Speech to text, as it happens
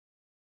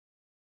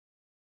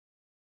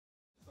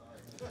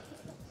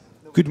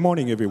Good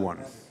morning, everyone.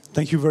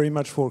 Thank you very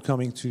much for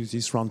coming to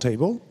this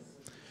roundtable.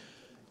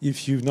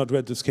 If you've not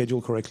read the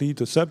schedule correctly,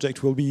 the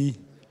subject will be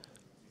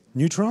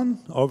Neutron,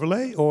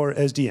 overlay, or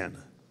SDN.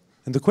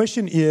 And the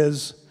question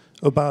is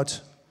about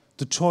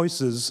the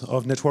choices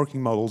of networking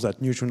models that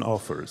Neutron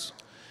offers.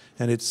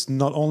 And it's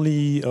not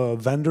only a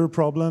vendor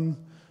problem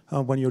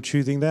when you're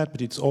choosing that,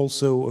 but it's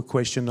also a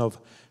question of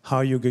how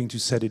you're going to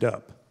set it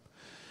up.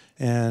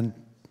 And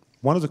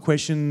one of the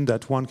questions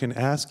that one can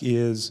ask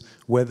is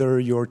whether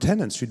your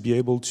tenants should be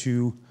able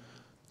to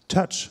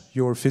touch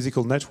your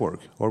physical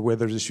network or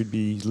whether they should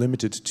be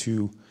limited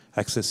to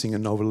accessing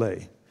an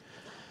overlay.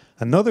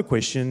 Another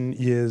question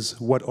is,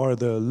 what are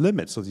the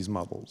limits of these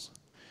models?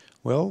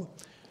 Well,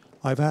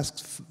 I've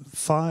asked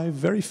 5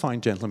 very fine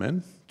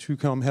gentlemen to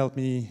come help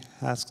me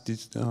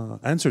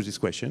answer this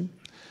question.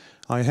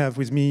 I have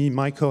with me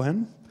Mike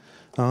Cohen.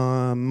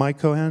 Mike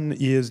Cohen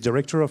is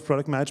Director of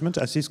Product Management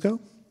at Cisco.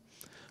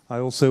 I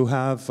also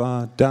have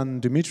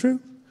Dan Dumitru,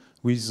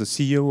 who is the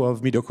CEO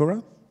of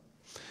Midokura.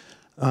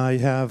 I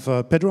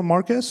have Pedro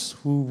Marquez,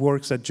 who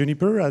works at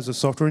Juniper as a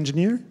software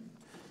engineer.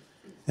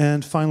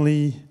 And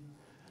finally,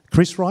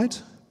 Chris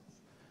Wright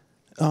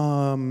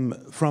from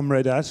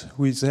Red Hat,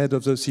 who is head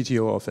of the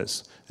CTO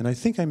office. And I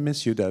think I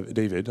miss you,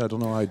 David. I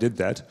don't know how I did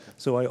that.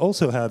 So I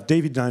also have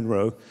David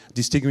Dinrow,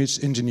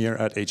 distinguished engineer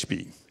at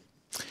HP.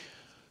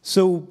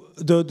 So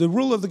the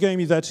rule of the game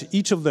is that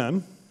each of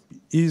them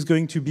is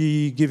going to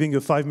be giving a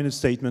 5-minute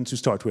statement to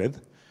start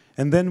with.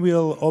 And then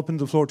we'll open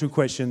the floor to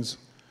questions,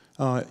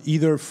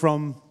 either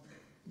from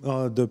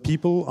the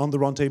people on the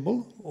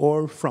roundtable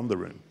or from the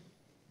room.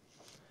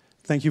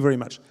 Thank you very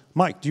much.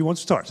 Mike, do you want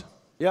to start?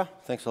 Yeah,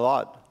 thanks a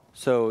lot.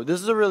 So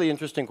this is a really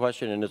interesting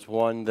question, and it's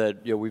one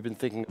that we've been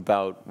thinking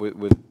about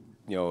with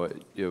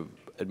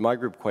at my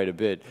group quite a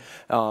bit.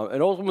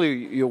 And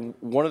ultimately,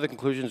 one of the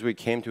conclusions we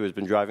came to has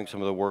been driving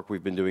some of the work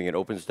we've been doing at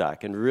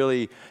OpenStack. And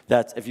really,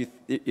 that's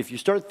if you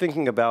start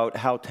thinking about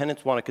how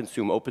tenants want to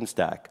consume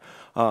OpenStack,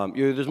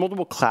 there's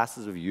multiple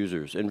classes of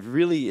users, and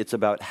really, it's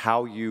about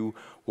how you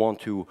want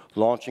to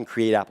launch and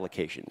create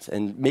applications,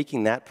 and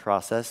making that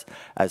process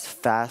as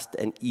fast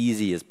and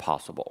easy as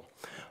possible.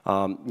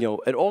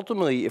 And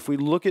ultimately, if we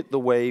look at the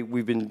way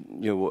we've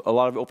been, a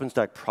lot of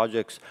OpenStack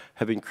projects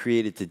have been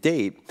created to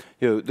date,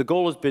 the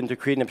goal has been to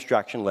create an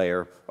abstraction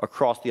layer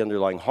across the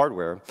underlying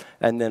hardware,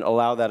 and then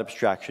allow that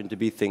abstraction to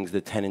be things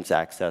that tenants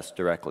access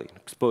directly,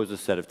 expose a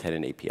set of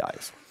tenant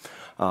APIs.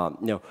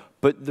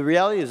 But the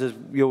reality is, as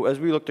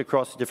we looked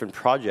across the different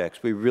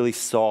projects, we really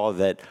saw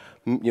that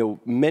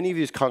many of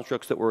these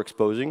constructs that we're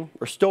exposing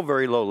are still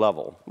very low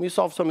level. We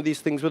solve some of these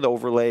things with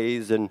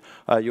overlays and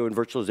and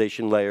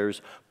virtualization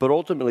layers, but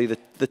ultimately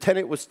the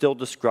tenant was still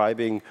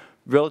describing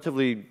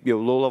relatively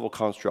low-level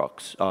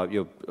constructs,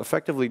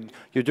 effectively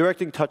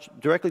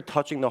directly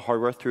touching the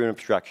hardware through an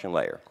abstraction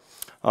layer.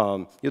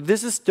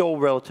 This is still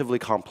relatively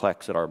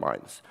complex in our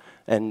minds.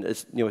 And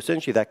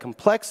essentially, that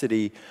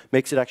complexity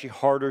makes it actually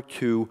harder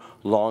to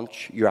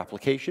launch your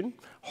application,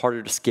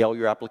 harder to scale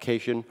your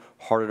application,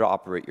 harder to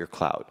operate your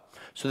cloud.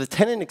 So the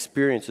tenant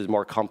experience is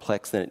more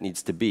complex than it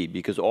needs to be,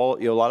 because a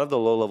lot of the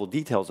low-level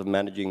details of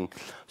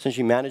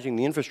essentially managing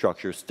the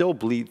infrastructure still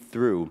bleed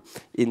through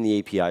in the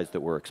APIs that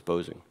we're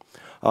exposing.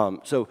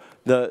 So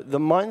the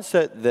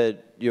mindset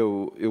that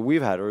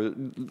we've had, or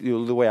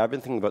the way I've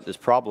been thinking about this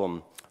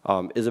problem,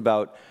 is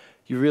about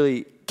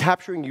really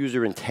capturing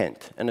user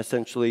intent, and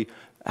essentially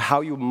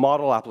how you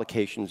model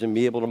applications and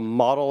be able to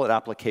model an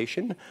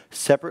application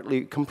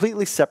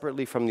completely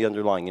separately from the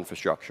underlying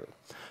infrastructure.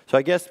 So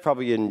I guess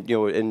probably in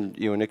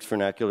Nick's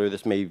vernacular,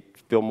 this may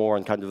feel more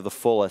on kind of the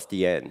full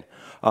SDN,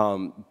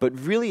 but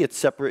really it's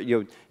separate.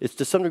 It's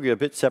to some degree a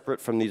bit separate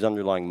from these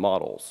underlying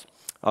models.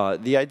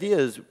 The idea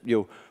is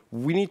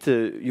we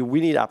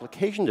need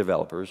application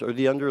developers, or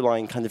the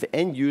underlying kind of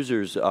end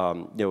users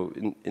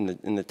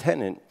in the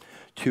tenant,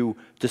 to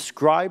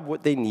describe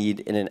what they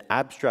need in an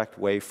abstract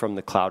way from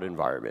the cloud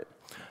environment,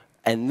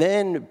 and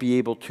then be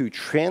able to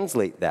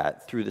translate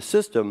that through the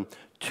system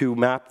to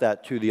map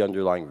that to the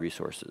underlying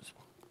resources.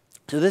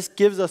 So this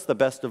gives us the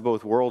best of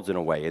both worlds in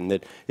a way, in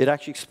that it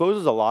actually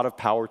exposes a lot of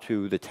power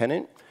to the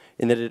tenant,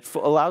 in that it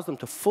allows them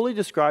to fully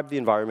describe the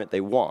environment they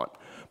want,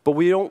 but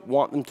we don't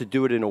want them to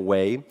do it in a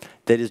way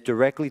that is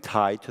directly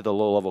tied to the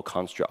low-level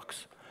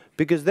constructs.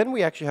 Because then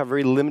we actually have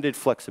very limited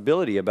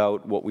flexibility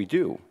about what we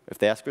do. If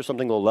they ask for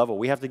something low level,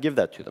 we have to give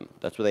that to them.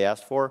 That's what they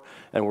asked for,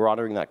 and we're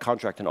honoring that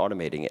contract and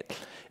automating it.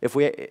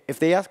 If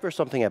they ask for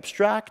something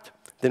abstract,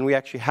 then we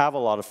actually have a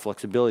lot of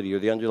flexibility, or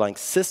the underlying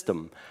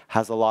system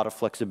has a lot of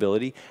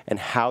flexibility, and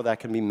how that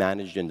can be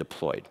managed and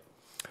deployed.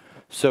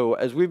 So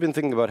as we've been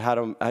thinking about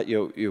how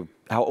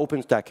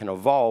OpenStack can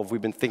evolve, we've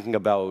been thinking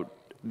about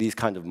these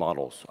kind of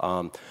models.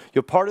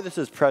 Part of this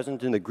is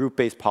present in the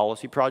group-based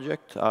policy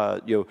project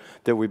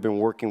that we've been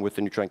working with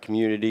the Neutron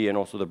community and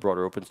also the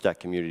broader OpenStack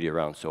community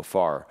around so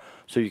far.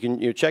 So you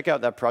can check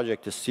out that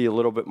project to see a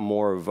little bit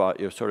more of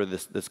sort of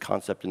this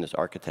concept and this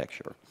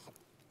architecture.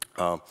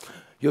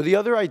 The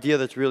other idea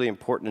that's really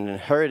important and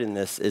inherent in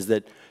this is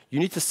that you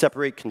need to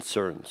separate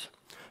concerns.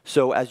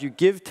 So as you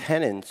give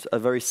tenants a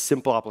very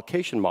simple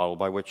application model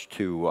by which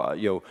to,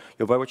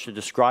 by which to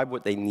describe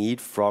what they need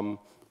from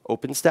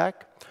OpenStack,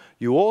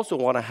 you also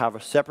want to have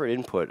a separate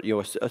input,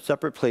 a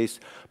separate place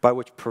by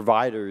which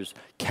providers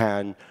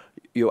can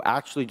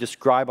actually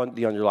describe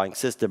the underlying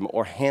system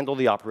or handle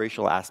the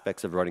operational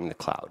aspects of running the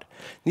cloud.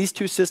 These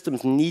two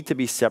systems need to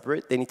be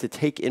separate. They need to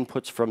take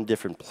inputs from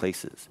different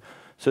places.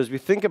 So as we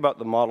think about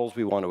the models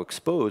we want to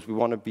expose, we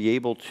want to be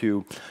able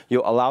to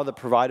allow the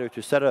provider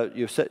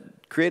to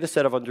create a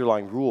set of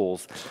underlying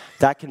rules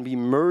that can be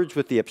merged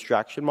with the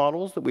abstraction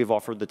models that we've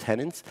offered the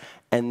tenants,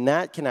 and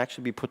that can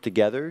actually be put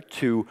together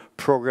to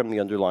program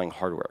the underlying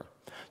hardware.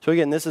 So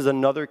again, this is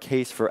another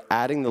case for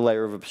adding the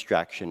layer of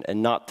abstraction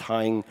and not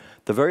tying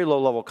the very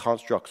low-level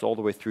constructs all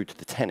the way through to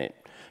the tenant.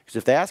 Because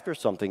if they ask for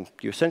something,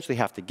 you essentially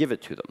have to give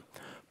it to them.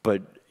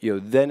 But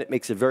then it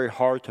makes it very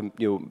hard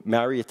to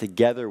marry it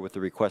together with the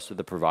request of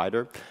the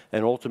provider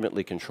and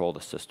ultimately control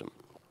the system.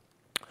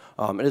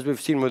 And as we've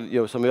seen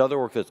with some of the other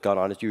work that's gone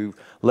on, is you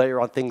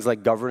layer on things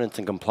like governance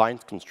and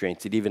compliance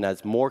constraints, it even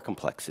adds more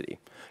complexity.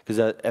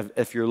 Because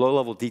if your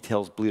low-level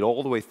details bleed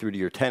all the way through to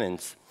your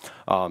tenants,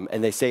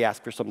 and they say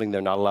ask for something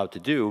they're not allowed to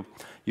do,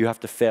 you have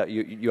to fail.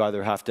 You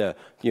either have to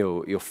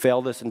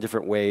fail this in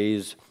different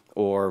ways,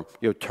 or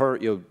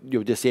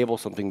disable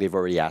something they've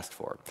already asked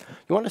for.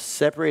 You want to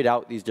separate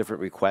out these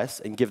different requests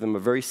and give them a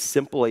very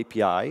simple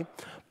API,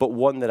 but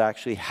one that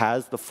actually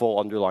has the full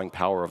underlying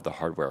power of the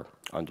hardware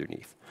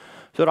underneath.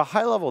 So at a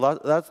high level,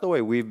 that's the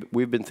way we've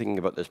been thinking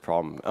about this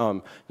problem.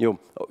 How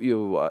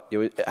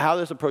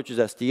this approaches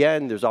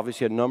SDN, there's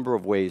obviously a number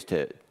of ways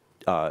to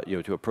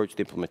approach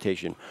the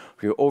implementation.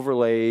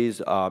 Overlays,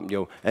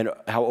 and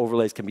how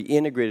overlays can be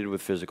integrated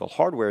with physical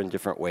hardware in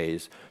different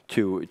ways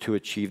to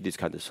achieve these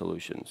kinds of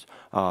solutions.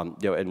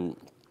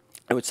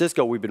 And with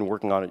Cisco, we've been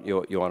working on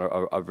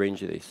on a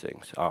range of these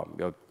things.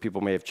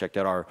 People may have checked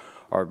out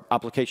our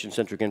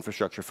application-centric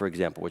infrastructure, for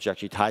example, which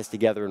actually ties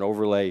together an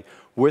overlay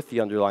with the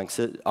underlying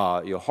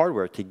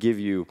hardware to give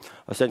you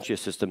essentially a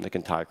system that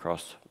can tie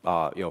across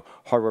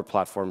hardware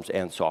platforms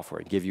and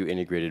software and give you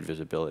integrated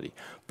visibility.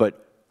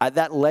 But at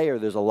that layer,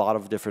 there's a lot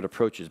of different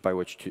approaches by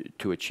which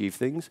to achieve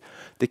things.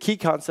 The key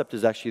concept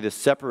is actually the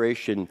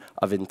separation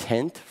of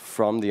intent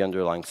from the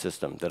underlying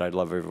system that I'd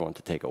love everyone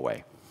to take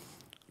away.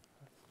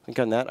 I think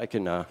on that, I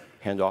can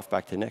hand off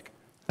back to Nick.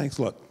 Thanks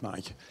a lot,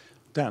 Mike.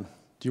 Dan,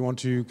 do you want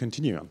to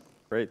continue?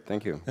 Great,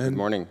 thank you. Good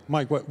morning.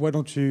 Mike, why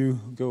don't you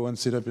go and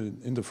sit up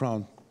in the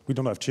front? We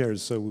don't have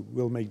chairs, so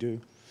we'll make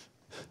do.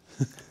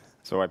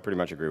 So I pretty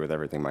much agree with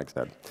everything Mike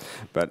said.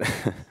 But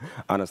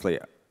honestly,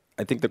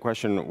 I think the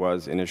question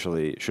was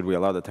initially, should we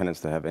allow the tenants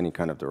to have any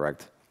kind of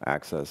direct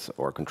access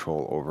or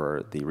control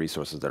over the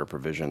resources that are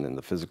provisioned in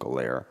the physical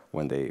layer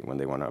when they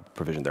want to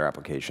provision their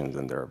applications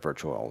and their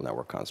virtual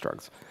network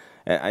constructs?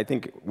 And I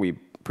think we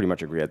pretty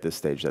much agree at this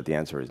stage that the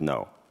answer is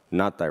no,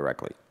 not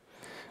directly.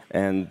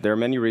 And there are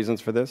many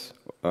reasons for this.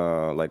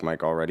 Like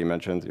Mike already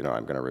mentioned,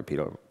 I'm going to repeat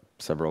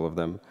several of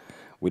them.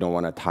 We don't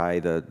want to tie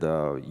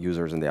the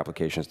users and the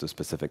applications to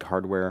specific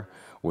hardware.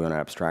 We want to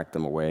abstract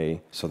them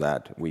away so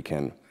that we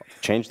can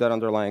change that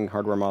underlying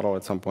hardware model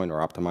at some point or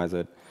optimize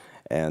it.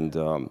 And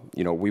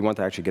we want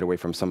to actually get away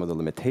from some of the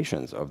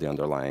limitations of the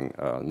underlying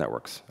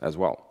networks as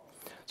well.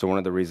 So one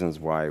of the reasons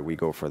why we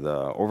go for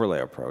the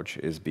overlay approach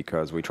is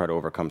because we try to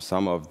overcome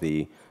some of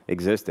the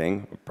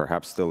existing,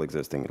 perhaps still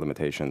existing,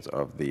 limitations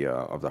of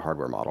the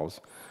hardware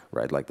models,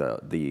 right? Like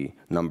the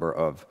number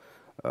of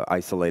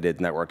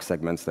isolated network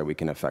segments that we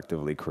can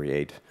effectively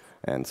create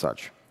and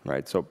such,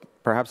 right? So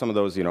perhaps some of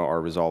those,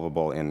 are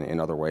resolvable in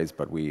other ways,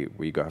 but we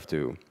have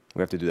to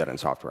do that in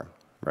software,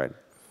 right?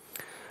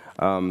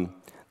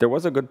 There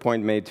was a good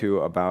point made, too,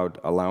 about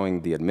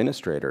allowing the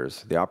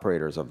administrators, the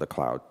operators of the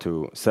cloud,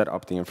 to set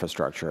up the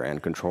infrastructure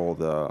and control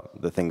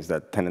the things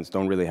that tenants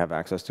don't really have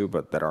access to,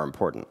 but that are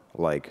important,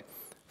 like,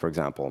 for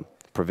example,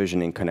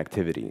 provisioning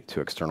connectivity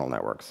to external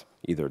networks,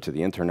 either to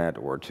the internet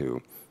or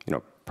to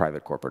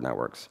private corporate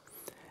networks.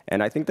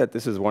 And I think that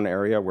this is one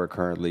area where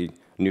currently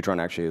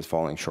Neutron actually is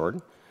falling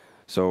short.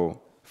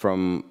 So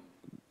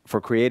for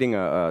creating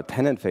a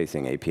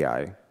tenant-facing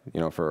API,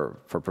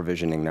 for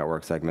provisioning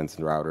network segments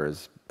and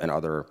routers and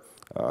other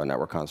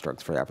network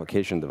constructs for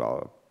application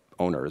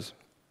owners,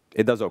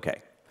 it does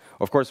okay.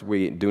 Of course,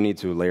 we do need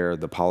to layer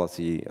the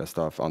policy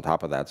stuff on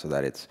top of that so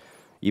that it's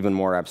even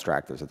more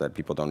abstract, so that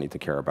people don't need to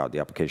care about the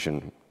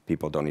application.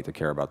 People don't need to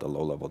care about the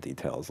low-level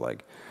details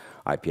like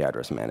IP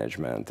address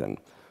management and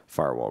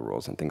firewall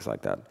rules and things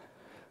like that.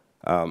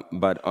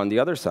 But on the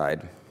other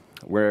side,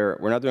 we're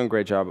not doing a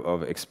great job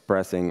of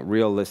expressing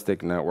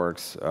realistic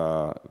networks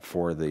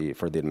for the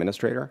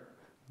administrator,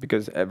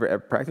 because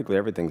practically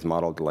everything's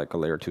modeled like a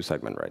layer 2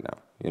 segment right now.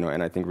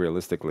 And I think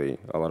realistically,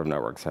 a lot of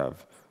networks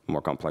have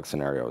more complex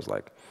scenarios,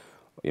 like,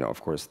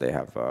 of course, they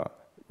have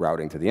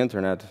routing to the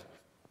internet,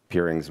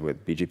 peerings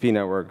with BGP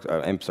networks,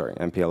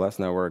 MPLS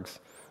networks,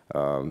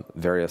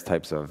 various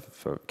types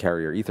of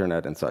carrier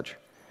Ethernet and such.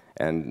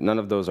 And none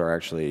of those are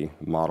actually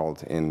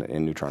modeled in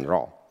Neutron at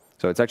all.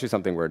 So it's actually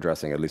something we're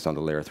addressing, at least on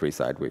the layer 3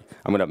 side.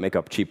 I'm going to make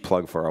a cheap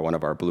plug for one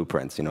of our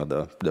blueprints,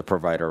 the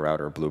provider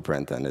router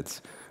blueprint and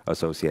its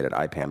associated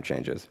IPAM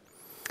changes.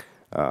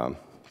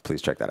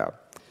 Please check that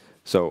out.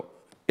 So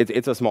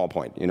it's a small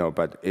point,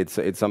 but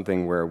it's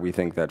something where we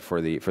think that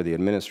for the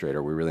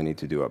administrator, we really need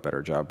to do a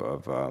better job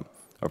of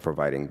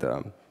providing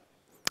the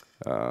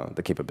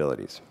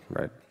capabilities,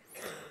 right?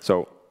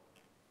 So,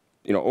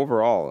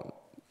 overall,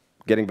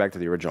 getting back to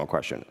the original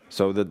question,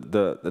 so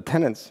the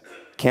tenants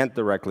can't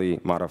directly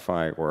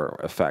modify or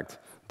affect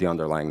the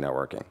underlying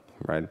networking,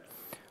 right?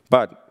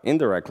 But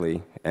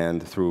indirectly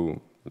and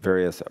through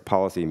various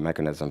policy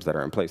mechanisms that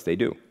are in place, they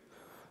do.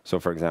 So,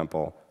 for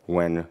example,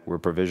 when we're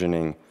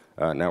provisioning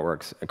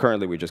networks,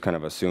 currently we just kind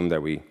of assume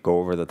that we go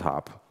over the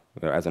top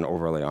as an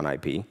overlay on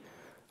IP,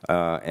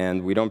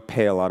 and we don't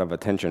pay a lot of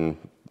attention,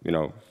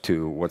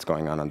 to what's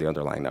going on the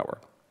underlying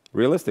network.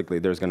 Realistically,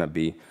 there's going to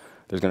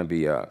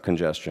be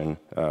congestion,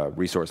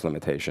 resource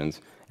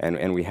limitations,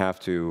 and we have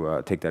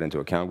to take that into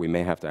account. We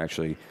may have to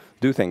actually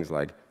do things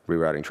like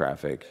rerouting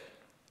traffic,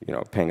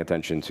 paying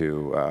attention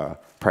to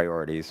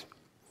priorities.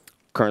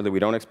 Currently, we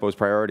don't expose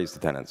priorities to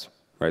tenants,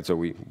 right? So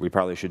we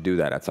probably should do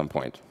that at some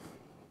point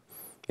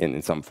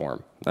in some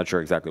form. Not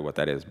sure exactly what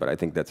that is, but I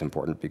think that's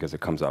important because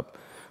it comes up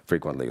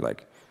frequently.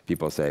 Like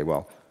people say,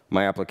 well,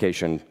 my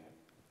application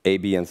A,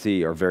 B, and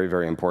C are very,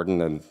 very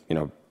important, and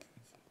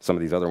some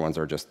of these other ones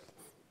are just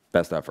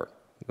best effort.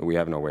 We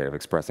have no way of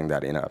expressing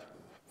that in a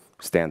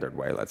standard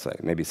way, let's say.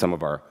 Maybe some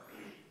of our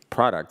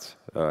products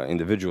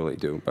individually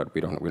do, but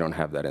we don't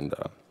have that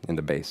in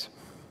the base,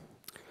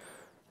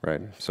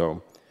 right?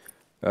 So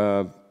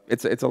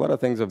it's a lot of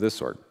things of this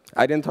sort.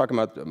 I didn't talk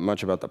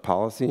much about the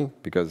policy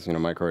because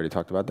Mike already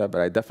talked about that, but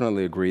I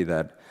definitely agree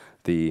that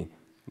the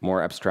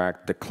more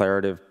abstract,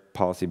 declarative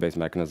policy-based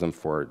mechanism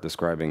for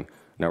describing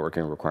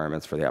networking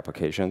requirements for the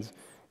applications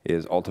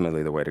is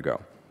ultimately the way to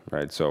go,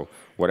 right? So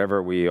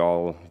whatever we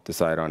all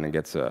decide on and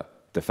gets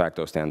de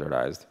facto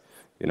standardized,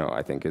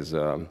 I think is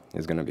going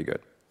to be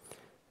good.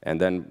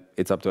 And then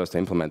it's up to us to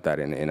implement that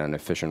in an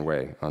efficient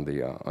way on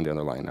the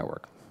underlying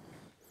network.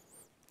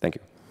 Thank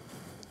you.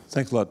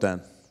 Thanks a lot, Dan.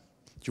 Do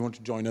you want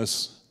to join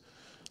us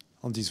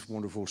on these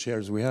wonderful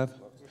shares we have?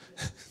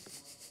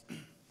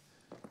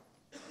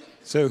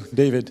 So,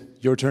 David,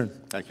 your turn.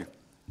 Thank you.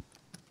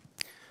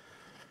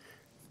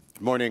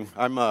 Good morning.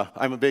 I'm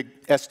a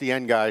big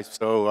SDN guy,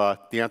 so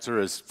the answer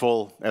is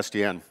full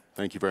SDN.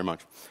 Thank you very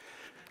much.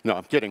 No,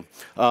 I'm kidding.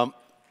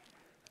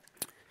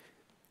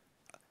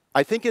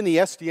 I think in the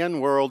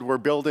SDN world, we're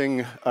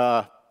building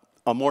a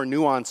more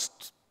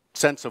nuanced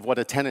sense of what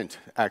a tenant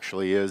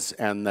actually is,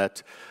 and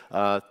that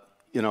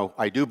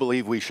I do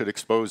believe we should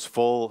expose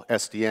full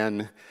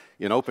SDN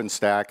in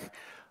OpenStack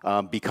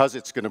because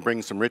it's going to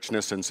bring some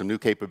richness and some new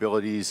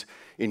capabilities,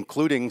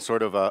 including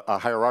sort of a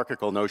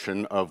hierarchical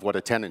notion of what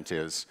a tenant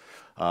is.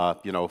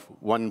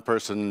 One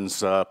person's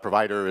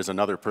provider is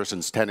another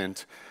person's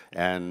tenant,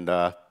 and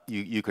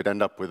you could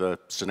end up with a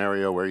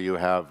scenario where you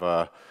have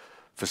a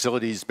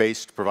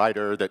facilities-based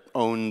provider that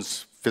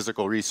owns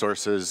physical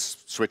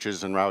resources,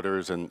 switches and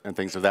routers and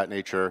things of that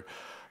nature.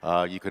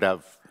 You could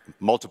have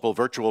multiple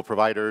virtual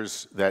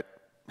providers that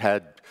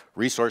had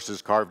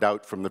resources carved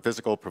out from the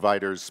physical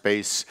provider's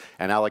space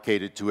and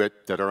allocated to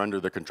it that are under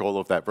the control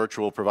of that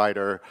virtual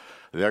provider.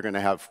 They're going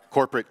to have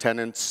corporate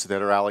tenants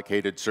that are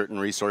allocated certain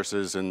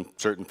resources and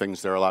certain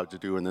things they're allowed to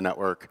do in the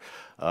network.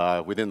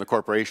 Within the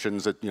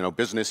corporations,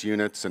 business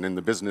units, and in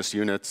the business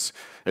units,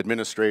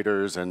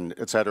 administrators, and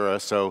et cetera.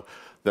 So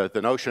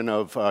the notion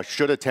of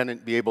should a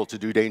tenant be able to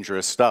do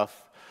dangerous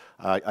stuff,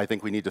 I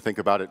think we need to think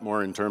about it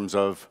more in terms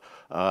of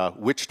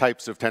which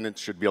types of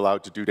tenants should be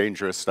allowed to do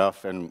dangerous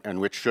stuff and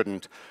which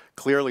shouldn't.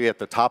 Clearly at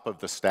the top of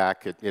the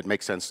stack, it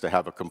makes sense to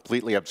have a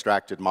completely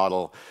abstracted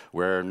model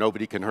where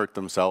nobody can hurt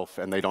themselves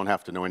and they don't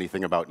have to know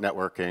anything about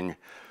networking.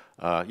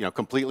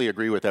 Completely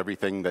agree with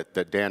everything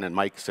that Dan and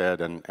Mike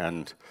said,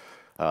 and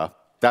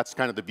that's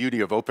kind of the beauty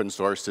of open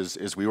source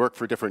is we work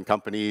for different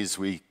companies,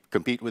 we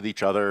compete with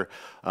each other,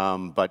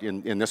 but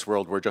in this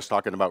world we're just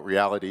talking about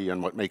reality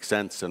and what makes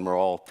sense, and we're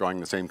all drawing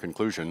the same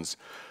conclusions.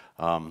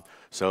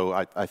 So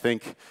I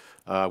think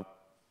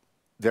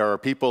there are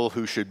people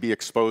who should be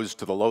exposed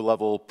to the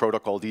low-level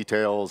protocol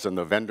details and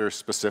the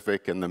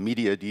vendor-specific and the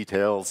media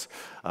details,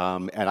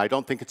 and I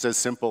don't think it's as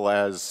simple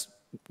as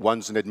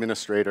one's an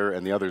administrator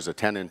and the other's a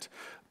tenant,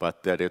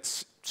 but that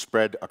it's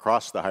spread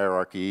across the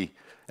hierarchy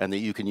and that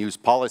you can use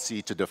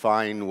policy to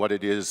define what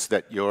it is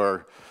that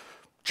your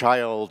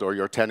child or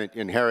your tenant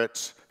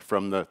inherits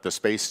from the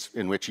space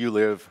in which you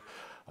live.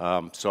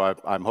 So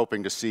I'm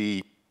hoping to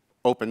see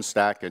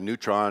OpenStack and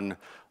Neutron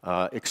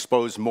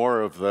expose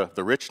more of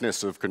the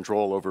richness of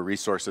control over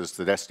resources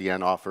that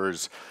SDN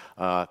offers,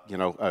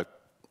 a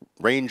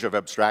range of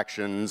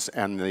abstractions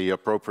and the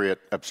appropriate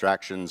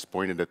abstractions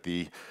pointed at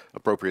the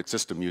appropriate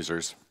system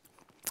users.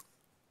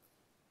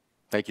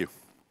 Thank you.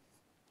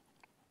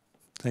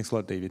 Thanks a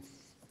lot, David.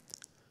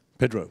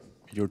 Pedro,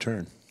 your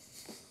turn.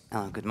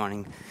 Good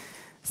morning.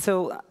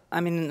 So,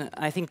 I mean,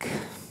 I think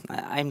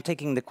I'm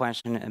taking the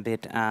question a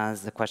bit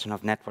as the question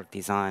of network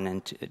design,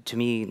 and to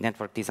me,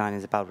 network design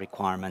is about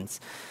requirements.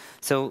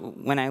 So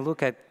when I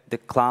look at the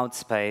cloud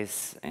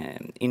space,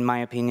 in my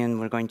opinion,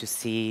 we're going to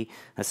see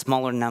a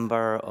smaller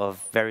number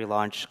of very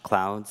large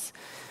clouds.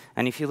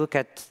 And if you look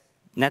at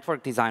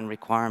network design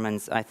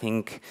requirements, I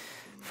think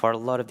for a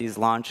lot of these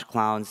large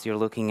clouds, you're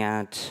looking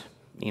at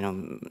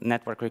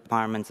network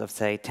requirements of,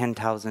 say,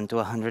 10,000 to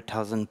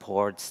 100,000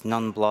 ports,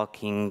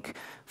 non-blocking,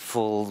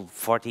 full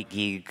 40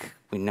 gig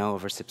with no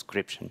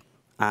oversubscription,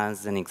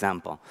 as an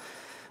example.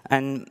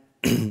 And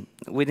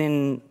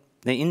within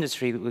the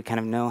industry, we kind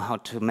of know how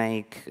to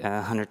make a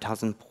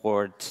 100,000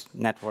 port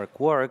network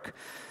work.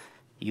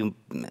 You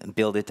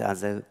build it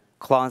as a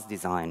class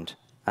designed.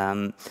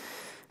 And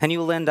you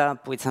will end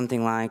up with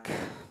something like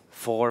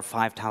 4,000 or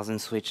 5,000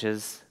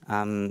 switches.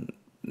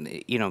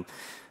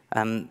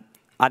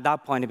 At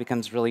that point, it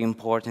becomes really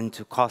important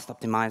to cost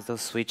optimize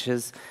those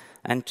switches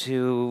and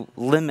to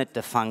limit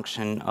the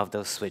function of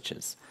those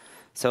switches.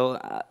 So,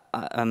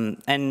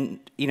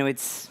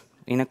 it's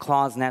in a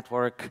class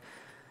network,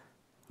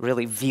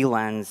 really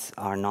VLANs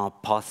are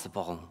not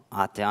possible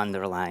at the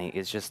underlay.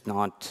 It's just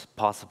not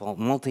possible.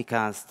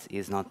 Multicast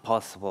is not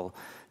possible.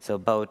 So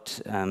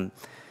both,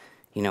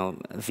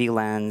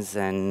 VLANs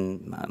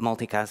and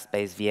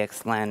multicast-based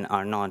VXLAN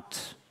are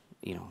not,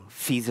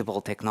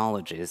 feasible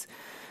technologies.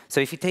 So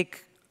if you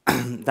take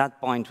that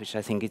point, which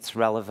I think it's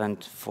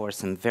relevant for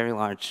some very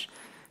large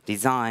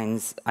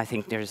designs, I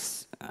think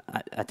there's,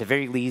 at the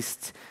very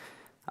least,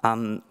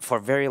 for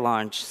very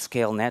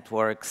large-scale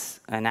networks,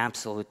 an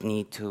absolute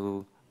need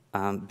to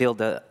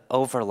build an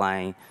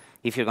overlay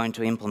if you're going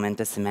to implement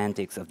the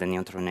semantics of the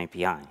Neutron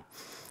API.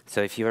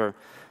 So if you're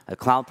a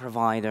cloud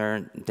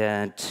provider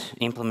that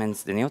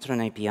implements the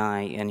Neutron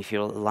API, and if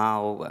you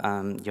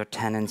allow your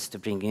tenants to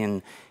bring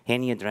in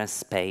any address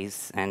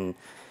space and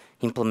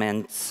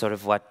implement sort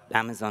of what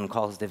Amazon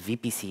calls the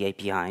VPC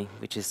API,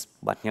 which is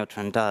what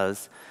Neutron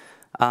does,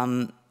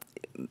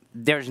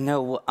 there's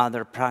no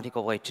other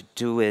practical way to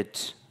do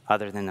it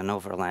other than an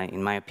overlay,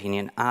 in my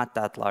opinion, at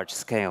that large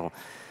scale.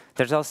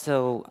 There's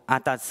also,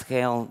 at that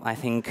scale, I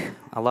think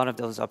a lot of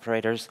those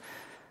operators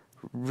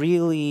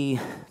really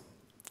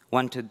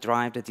want to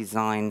drive the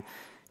design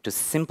to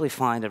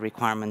simplify the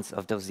requirements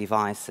of those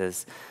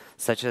devices,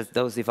 such as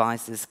those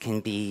devices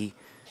can be,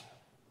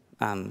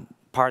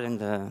 pardon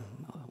the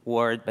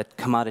word, but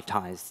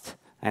commoditized.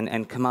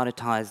 And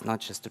commoditized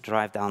not just to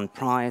drive down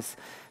price,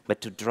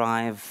 but to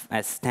drive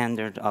a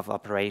standard of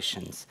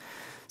operations.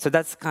 So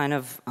that's kind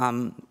of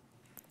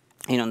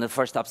the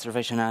first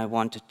observation I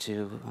wanted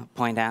to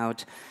point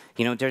out.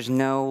 There's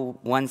no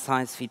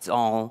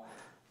one-size-fits-all.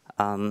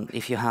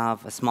 If you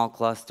have a small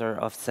cluster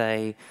of,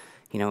 say,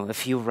 a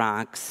few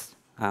racks,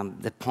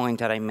 the point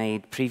that I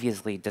made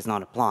previously does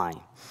not apply.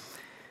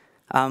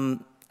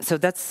 So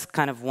that's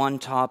kind of one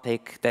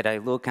topic that I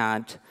look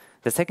at.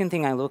 The second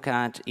thing I look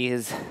at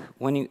is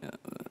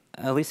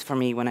at least for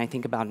me, when I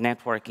think about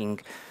networking,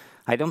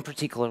 I don't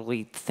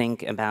particularly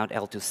think about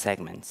L2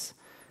 segments.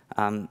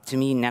 To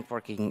me,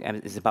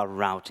 networking is about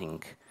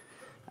routing.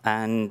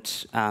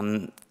 And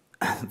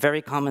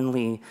very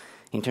commonly,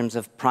 in terms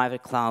of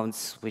private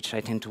clouds, which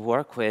I tend to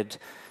work with,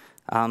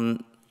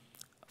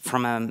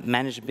 from a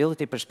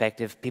manageability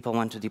perspective, people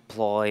want to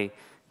deploy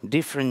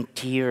different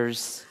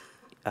tiers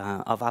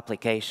of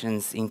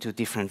applications into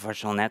different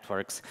virtual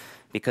networks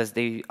because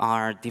they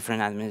are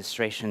different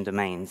administration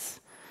domains.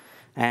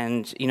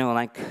 And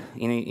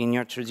in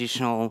your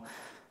traditional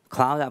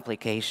cloud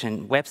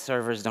application, web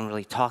servers don't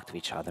really talk to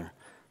each other.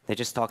 They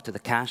just talk to the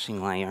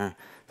caching layer.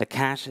 The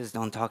caches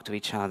don't talk to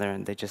each other,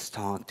 and they just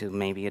talk to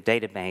maybe a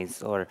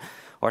database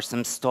or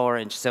some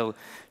storage. So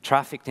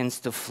traffic tends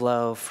to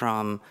flow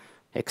from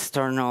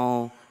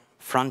external,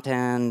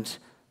 front-end,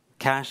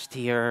 cache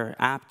tier,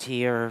 app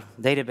tier,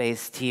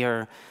 database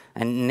tier,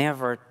 and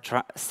never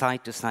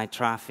site-to-site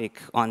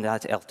traffic on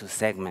that L2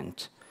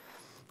 segment.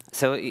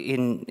 So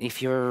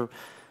if your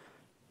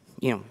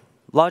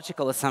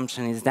logical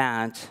assumption is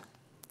that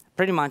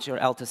pretty much your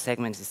L2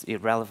 segment is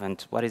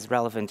irrelevant. What is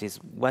relevant is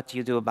what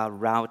you do about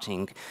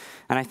routing.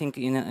 And I think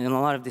in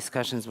a lot of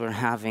discussions we're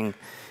having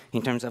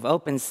in terms of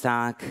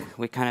OpenStack,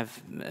 we're kind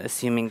of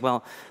assuming,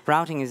 well,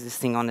 routing is this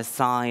thing on the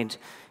side.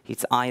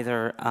 It's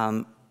either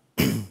a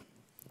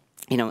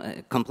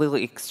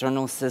completely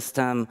external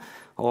system,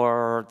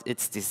 or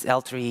it's this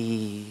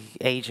L3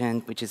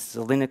 agent, which is a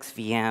Linux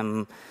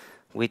VM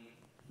with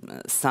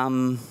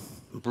some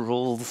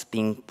rules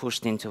being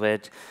pushed into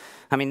it.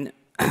 I mean,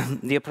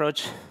 the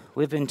approach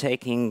we've been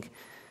taking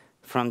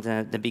from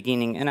the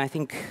beginning, and I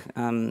think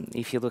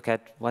if you look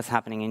at what's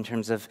happening in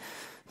terms of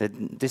the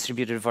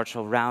distributed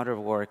virtual router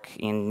work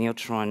in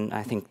Neutron,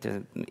 I think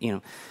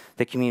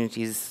the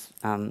community is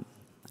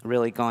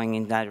really going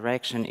in that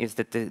direction, is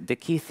that the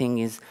key thing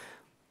is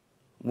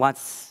what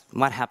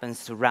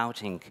happens to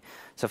routing.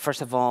 So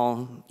first of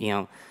all,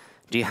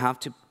 do you have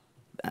to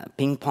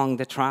ping-pong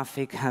the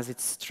traffic as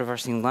it's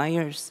traversing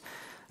layers?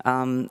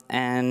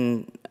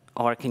 And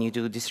or can you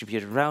do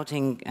distributed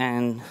routing,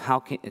 and how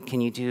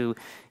can you do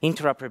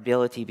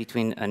interoperability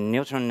between a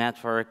Neutron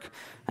network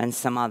and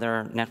some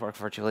other network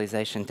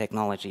virtualization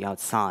technology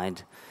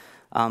outside?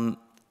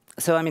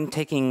 So I mean,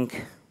 taking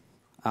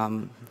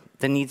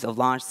the needs of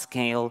large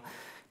scale,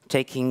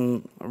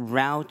 taking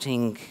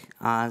routing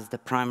as the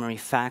primary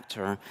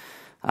factor,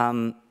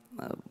 the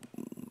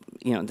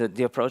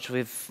approach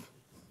we've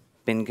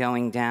been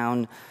going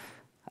down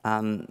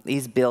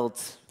is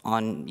built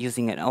on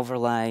using an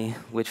overlay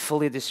with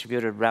fully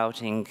distributed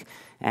routing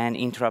and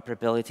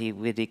interoperability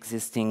with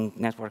existing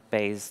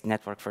network-based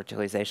network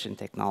virtualization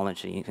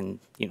technology, and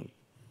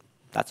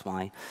that's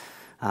why.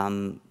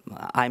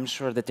 I'm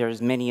sure that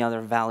there's many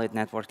other valid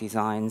network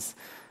designs.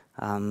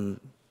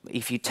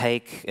 If you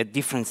take a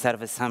different set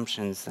of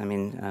assumptions, I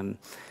mean,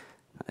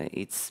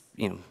 it's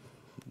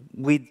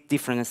with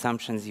different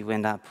assumptions, you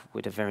end up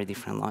with a very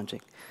different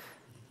logic.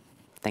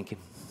 Thank you.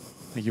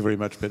 Thank you very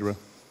much, Pedro.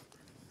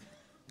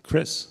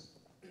 Chris.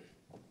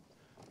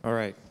 All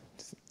right.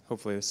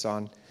 Hopefully this is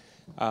on.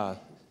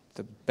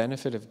 The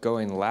benefit of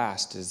going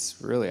last is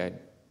really,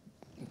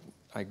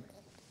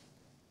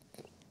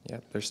 yeah,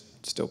 there's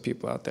still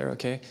people out there,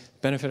 okay?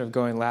 Benefit of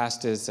going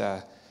last is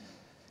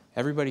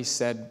everybody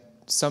said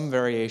some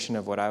variation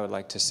of what I would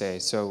like to say,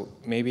 so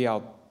maybe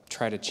I'll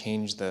try to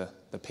change the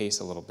pace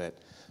a little bit.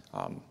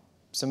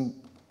 Some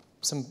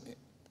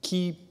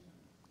key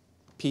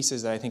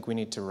pieces that I think we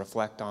need to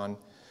reflect on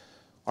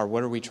are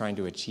what are we trying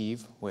to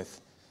achieve with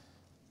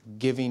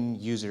giving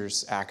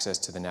users access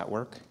to the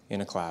network in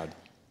a cloud.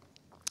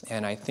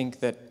 And I think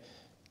that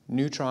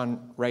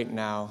Neutron right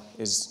now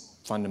is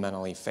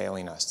fundamentally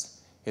failing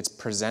us. It's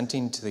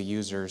presenting to the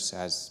users,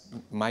 as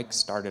Mike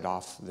started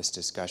off this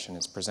discussion,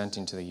 it's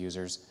presenting to the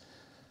users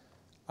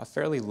a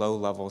fairly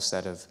low-level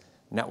set of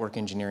network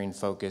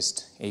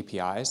engineering-focused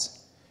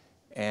APIs.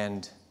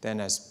 And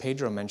then, as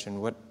Pedro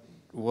mentioned,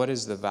 what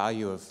is the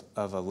value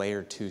of a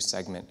layer 2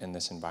 segment in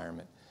this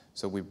environment?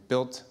 So we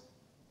built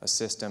a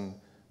system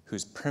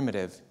whose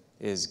primitive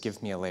is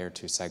give me a layer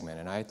 2 segment.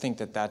 And I think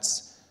that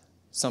that's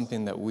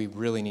something that we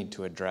really need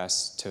to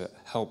address to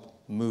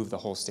help move the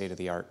whole state of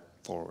the art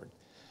forward.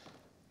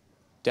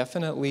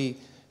 Definitely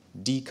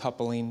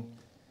decoupling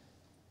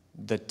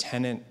the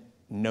tenant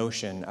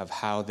notion of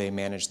how they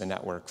manage the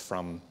network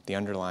from the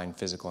underlying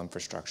physical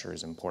infrastructure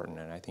is important,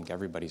 and I think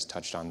everybody's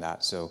touched on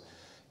that. So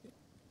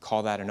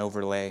call that an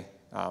overlay.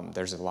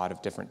 There's a lot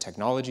of different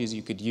technologies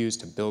you could use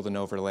to build an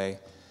overlay.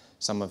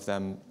 Some of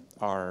them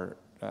are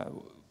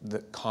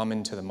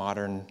common to the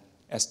modern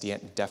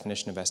SDN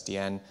definition of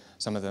SDN.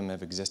 Some of them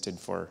have existed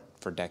for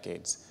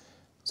decades.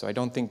 So I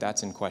don't think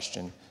that's in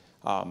question.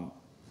 I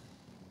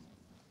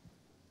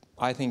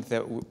think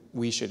that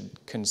we should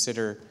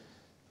consider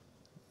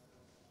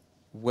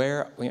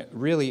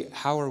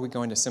how are we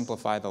going to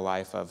simplify the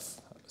life of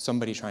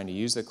somebody trying to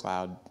use the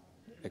cloud,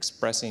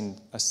 expressing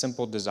a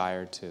simple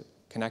desire to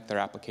connect their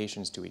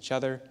applications to each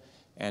other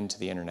and to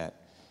the internet.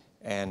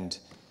 And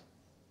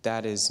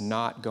that is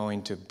not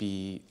going to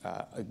be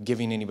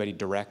giving anybody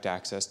direct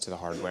access to the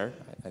hardware.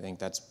 I think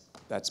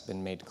that's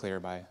been made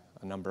clear by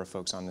a number of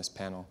folks on this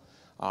panel.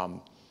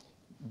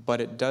 But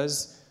it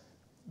does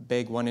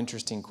beg one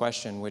interesting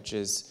question, which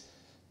is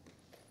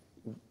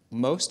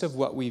most of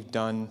what we've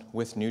done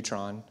with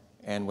Neutron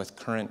and with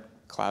current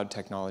cloud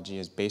technology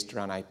is based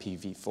around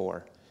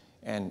IPv4.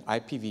 And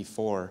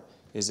IPv4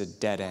 is a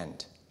dead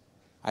end.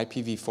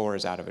 IPv4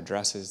 is out of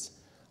addresses.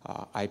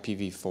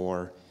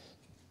 IPv4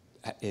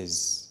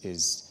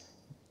 is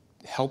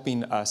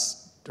helping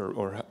us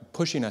or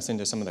pushing us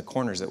into some of the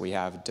corners that we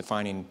have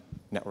defining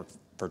network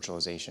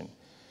virtualization.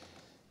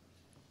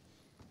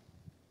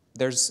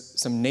 There's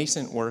some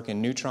nascent work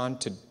in Neutron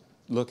to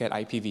look at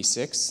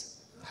IPv6.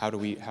 How do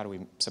we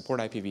support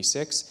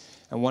IPv6?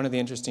 And one of the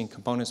interesting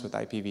components with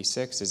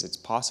IPv6 is it's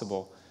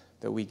possible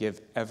that we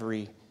give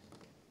every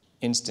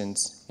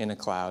instance in a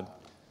cloud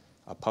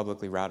a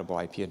publicly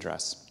routable IP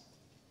address.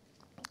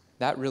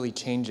 That really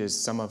changes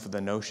some of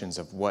the notions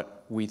of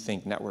what we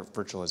think network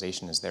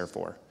virtualization is there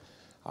for.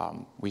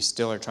 We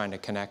still are trying to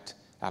connect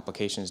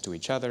applications to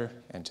each other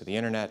and to the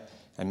internet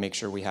and make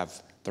sure we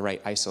have the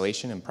right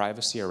isolation and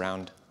privacy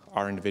around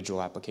our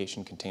individual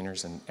application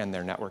containers and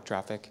their network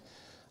traffic.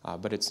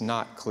 But it's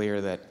not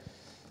clear that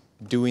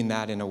doing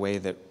that in a way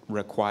that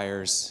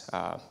requires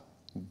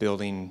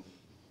building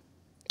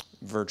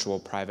virtual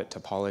private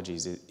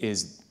topologies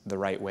is the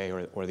right way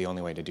or the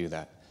only way to do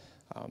that.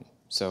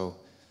 So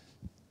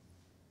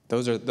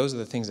those are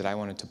the things that I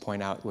wanted to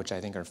point out, which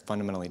I think are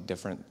fundamentally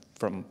different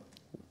from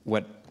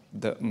what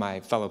my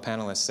fellow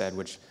panelists said,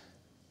 which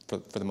for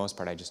the most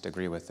part I just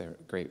agree with. They're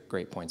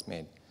great points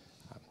made.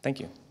 Thank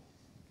you.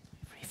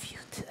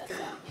 Refute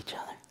each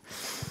other.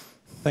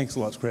 Thanks a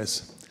lot,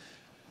 Chris.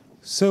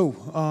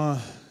 So,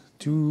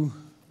 do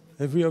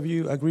every of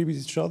you agree with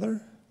each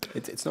other?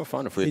 It's no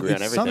fun if we agree on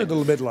everything. It sounded a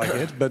little bit like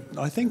it, but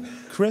I think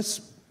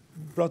Chris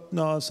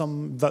brought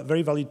some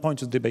very valid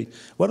points to the debate.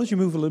 Why don't you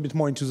move a little bit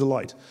more into the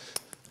light?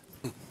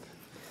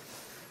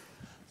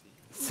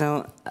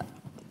 So,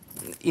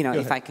 you know,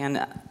 if I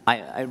can,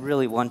 I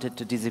really wanted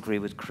to disagree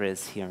with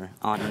Chris here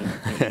on,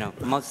 you know,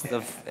 most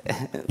of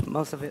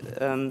it,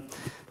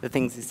 the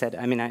things he said.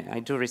 I mean, I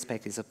do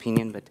respect his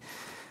opinion, but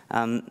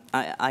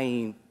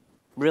I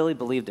really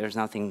believe there's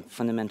nothing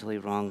fundamentally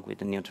wrong with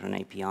the Neutron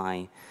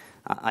API.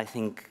 I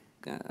think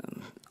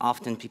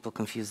often people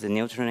confuse the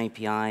Neutron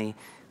API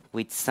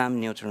with some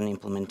Neutron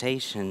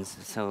implementations.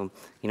 So,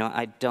 you know,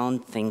 I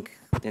don't think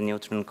the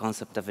Neutron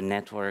concept of a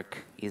network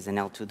is an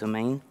L2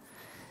 domain.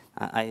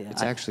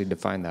 It's actually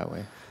defined that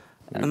way.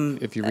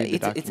 If you read the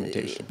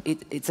documentation.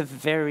 It's a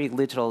very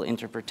literal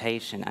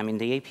interpretation. I mean,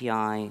 the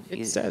API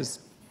it says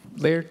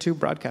layer 2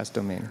 broadcast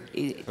domain.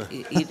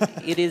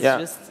 It is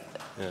just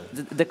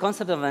the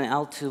concept of an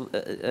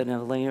L2,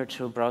 a layer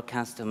 2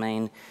 broadcast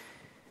domain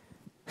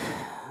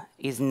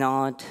is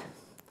not,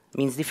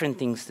 means different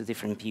things to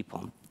different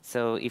people.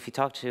 So if you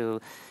talk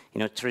to, you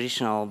know,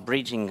 traditional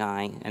bridging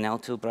guy, an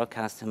L2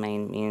 broadcast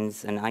domain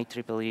means an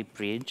IEEE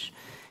bridge.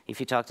 If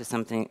you talk to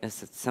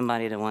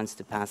somebody that wants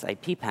to pass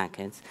IP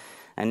packets,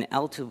 an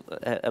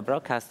L2, a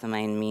broadcast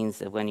domain means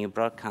that when you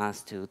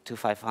broadcast to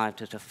 255,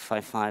 to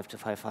 255,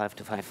 255,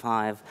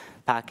 255,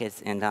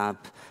 packets end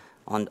up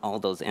on all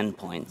those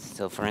endpoints.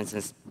 So for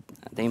instance,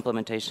 the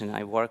implementation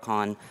I work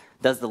on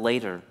does the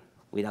later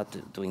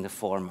without doing the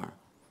former.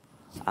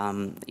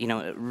 You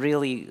know,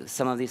 really,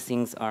 some of these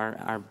things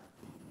are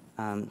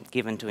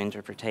given to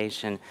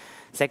interpretation.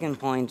 Second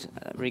point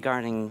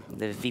regarding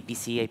the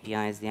VPC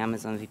APIs, the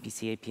Amazon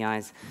VPC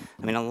APIs,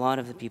 I mean, a lot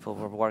of the people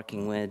we're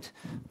working with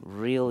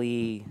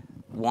really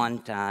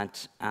want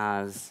that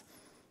as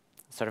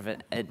sort of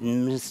an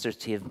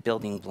administrative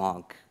building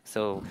block.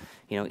 So,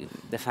 you know,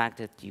 the fact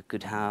that you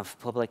could have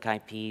public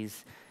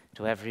IPs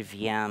to every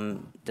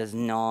VM does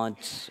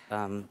not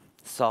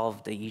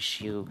solve the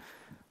issue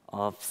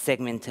of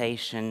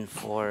segmentation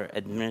for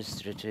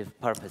administrative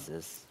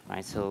purposes,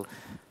 right? So,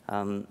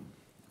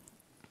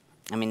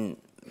 I mean,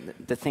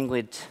 the thing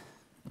with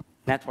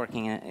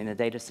networking in a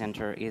data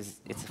center is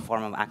it's a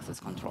form of access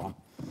control.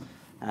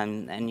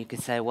 And you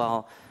could say,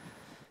 well,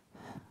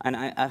 and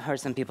I've heard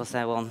some people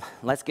say, well,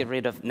 let's get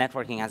rid of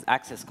networking as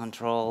access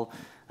control.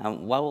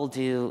 What we'll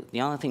do,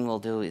 the only thing we'll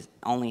do is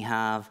only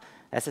have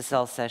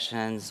SSL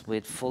sessions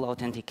with full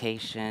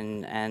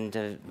authentication,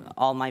 and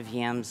all my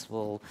VMs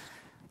will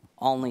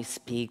only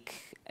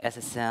speak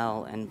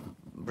SSL and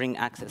bring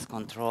access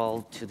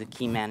control to the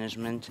key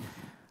management.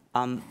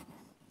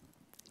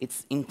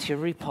 It's in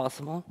theory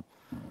possible,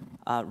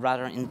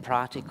 rather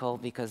impractical,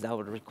 because that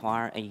would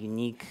require a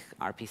unique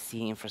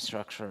RPC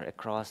infrastructure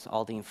across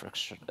all the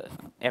infrastructure,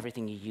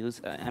 everything you use.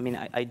 I mean,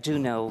 I do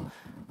know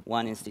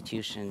one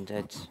institution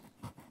that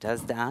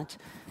does that,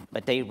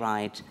 but they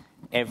write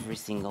every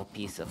single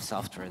piece of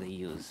software they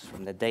use,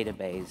 from the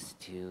database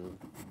to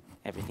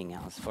everything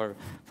else. For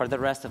the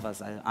rest of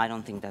us, I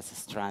don't think that's a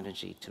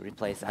strategy to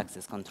replace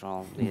access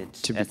control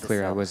with To be SSL.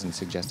 clear, I wasn't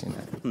suggesting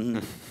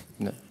that.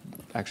 No,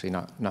 actually,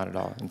 not at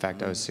all. In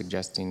fact, I was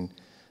suggesting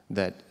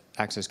that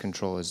access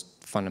control is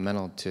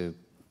fundamental to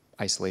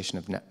isolation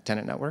of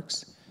tenant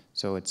networks.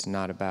 So it's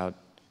not about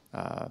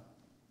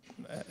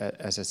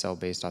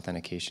SSL-based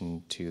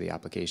authentication to the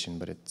application,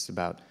 but it's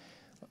about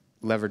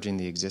leveraging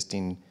the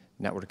existing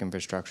network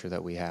infrastructure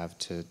that we have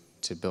to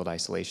build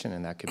isolation,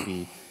 and that could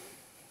be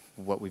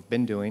what we've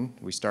been doing.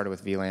 We started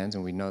with VLANs,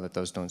 and we know that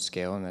those don't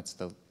scale, and that's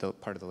the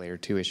part of the layer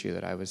 2 issue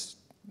that I was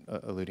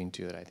alluding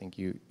to that I think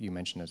you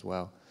mentioned as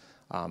well.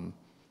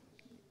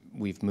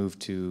 We've moved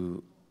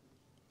to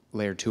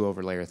layer 2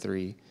 over layer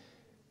 3,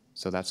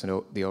 so that's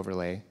the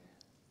overlay.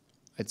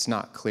 It's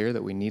not clear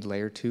that we need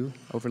layer 2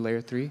 over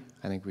layer 3.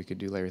 I think we could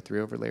do layer 3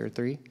 over layer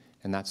 3,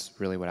 and that's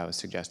really what I was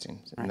suggesting.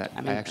 And that,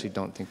 I actually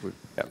don't think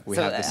we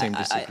have the same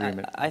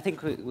disagreement. I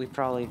think we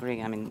probably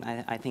agree. I mean,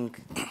 I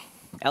think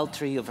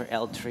L3 over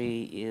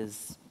L3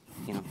 is,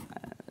 you know,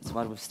 it's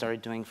what we've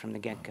started doing from the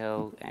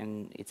get-go,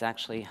 and it's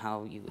actually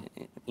how you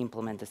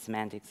implement the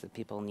semantics that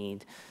people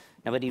need.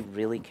 Nobody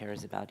really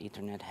cares about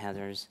Ethernet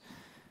headers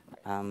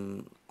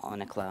on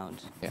a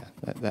cloud. Yeah,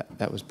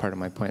 that was part of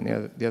my point.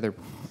 The other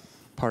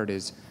part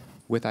is,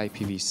 with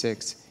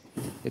IPv6,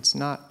 it's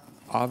not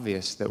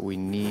obvious that we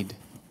need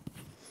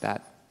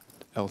that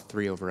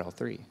L3 over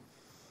L3.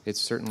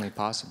 It's certainly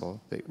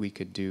possible that we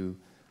could do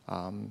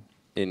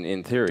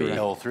in theory,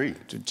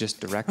 L3. Just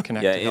direct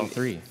connect to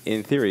L3.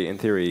 In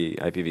theory,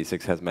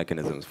 IPv6 has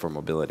mechanisms for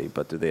mobility,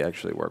 but do they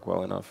actually work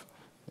well enough?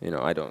 You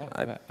know, I don't.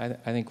 I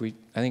think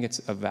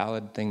it's a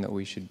valid thing that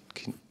we should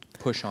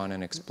push on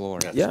and explore.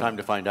 Yeah, it's time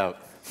to find out.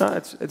 No,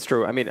 it's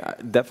true. I mean,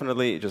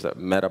 definitely just a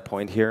meta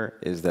point here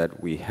is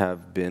that we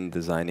have been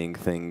designing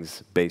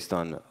things based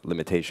on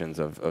limitations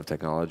of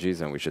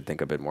technologies, and we should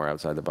think a bit more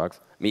outside the box.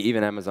 I mean,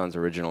 even Amazon's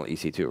original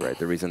EC2, right?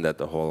 The reason that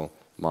the whole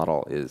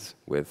model is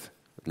with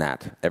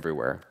NAT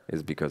everywhere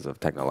is because of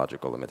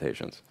technological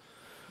limitations.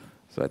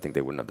 So I think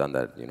they wouldn't have done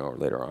that, you know,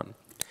 later on.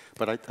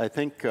 But I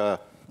think,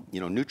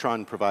 you know,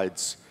 Neutron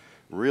provides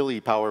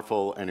really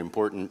powerful and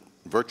important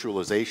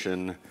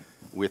virtualization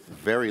with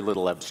very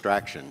little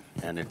abstraction,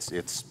 and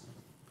it's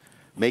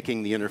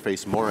making the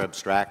interface more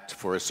abstract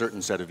for a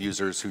certain set of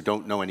users who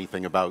don't know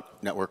anything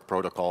about network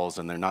protocols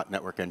and they're not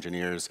network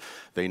engineers.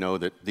 They know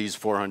that these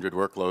 400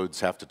 workloads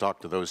have to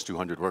talk to those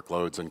 200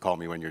 workloads and call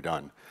me when you're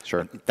done.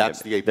 Sure.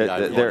 That's the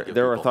API.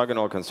 They're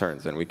orthogonal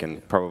concerns, and we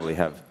can probably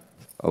have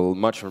a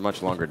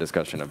much longer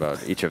discussion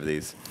about each of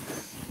these.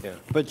 Yeah,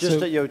 but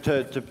just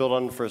to build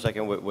on for a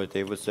second what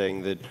Dave was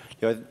saying, that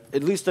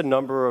at least a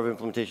number of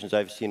implementations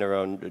I've seen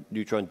around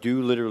Neutron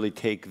do literally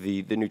take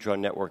the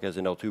Neutron network as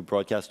an L2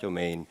 broadcast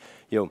domain.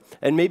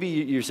 And maybe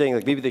you're saying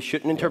like maybe they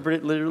shouldn't interpret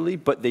it literally,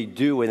 but they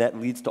do, and that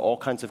leads to all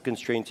kinds of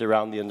constraints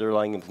around the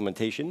underlying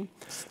implementation.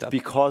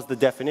 Because the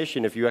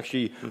definition, if you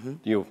actually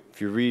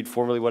if you read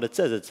formally what it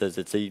says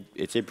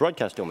it's a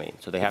broadcast domain,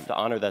 so they have to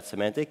honor that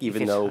semantic,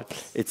 even though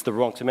it's the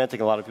wrong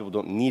semantic. A lot of people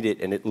don't need it,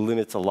 and it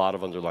limits a lot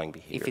of underlying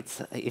behavior.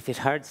 If it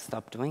hurts,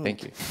 stop doing it.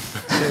 Thank you.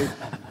 So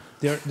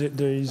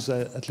there is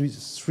at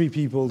least 3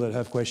 people that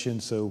have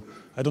questions. So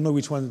I don't know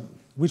which one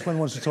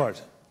wants to start.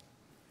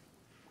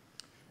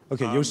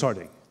 Okay, you're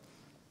starting.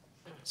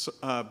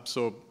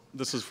 So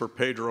this is for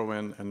Pedro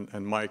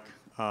and Mike.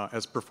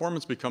 As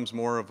performance becomes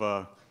more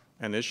of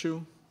an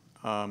issue,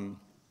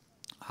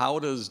 how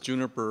does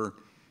Juniper,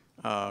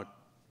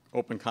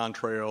 Open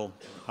Contrail,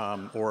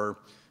 or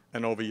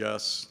an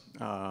OVS,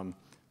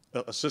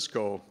 a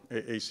Cisco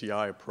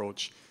ACI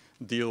approach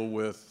deal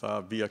with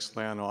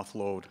VXLAN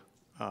offload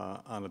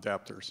on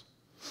adapters?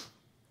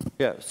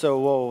 Yeah,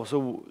 so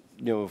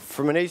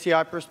from an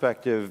ACI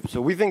perspective, so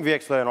we think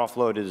VXLAN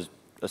offload is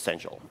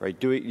essential, right?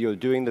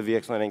 Doing the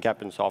VXLAN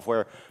encap in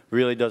software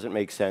really doesn't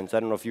make sense.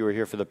 I don't know if you were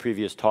here for the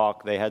previous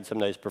talk. They had some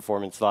nice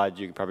performance slides.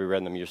 You could probably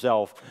read them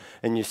yourself,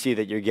 and you see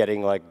that you're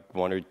getting like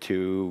 1 or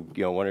 2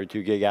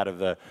 gig out of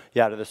the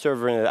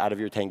server and out of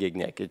your 10 gig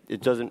NIC.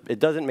 It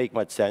doesn't make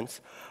much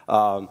sense.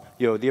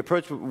 The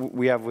approach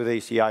we have with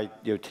ACI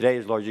today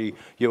is largely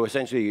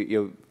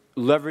essentially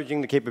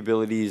leveraging the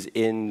capabilities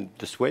in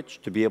the switch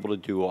to be able to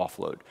do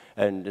offload,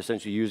 and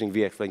essentially using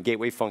VXLAN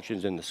gateway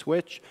functions in the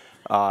switch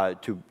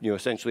to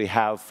essentially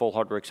have full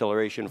hardware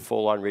acceleration,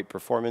 full on-rate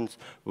performance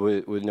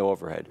with no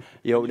overhead.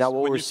 Now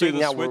what we're seeing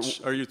now,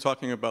 are you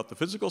talking about the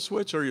physical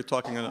switch, or are you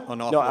talking an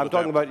offload? No, I'm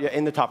talking about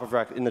in the top of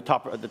rack, the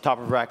top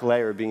of rack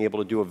layer, being able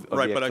to do a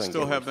right, VXLAN but I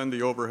still gateway. have then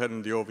the overhead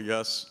and the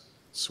OVS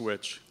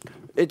switch.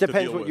 It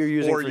depends what you're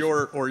using. Or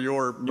your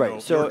right.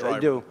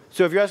 So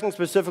if you're asking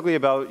specifically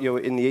about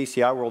in the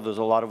ACI world, there's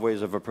a lot of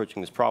ways of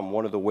approaching this problem.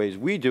 One of the ways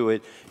we do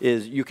it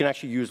is you can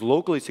actually use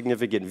locally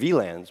significant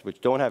VLANs,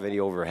 which don't have any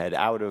overhead,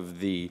 out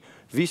of the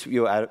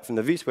from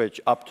the vSwitch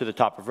up to the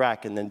top of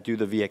rack, and then do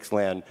the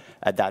VXLAN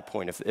at that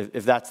point.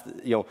 If that's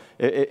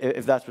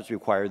if that's what's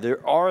required,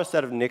 there are a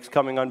set of NICs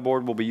coming on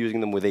board. We'll be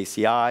using them with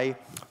ACI.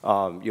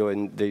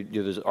 And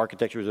there's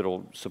architectures that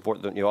will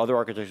support them. Other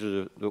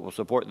architectures that will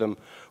support them,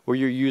 where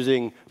you're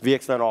using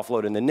VXLAN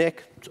offload in the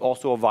NIC. It's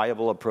also a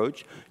viable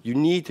approach. You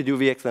need to do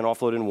VXLAN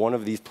offload in one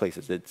of these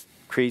places. It's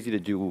crazy to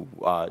do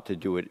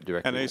it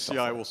directly. And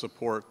ACI will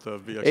support the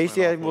VXLAN.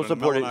 ACI will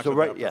support it. So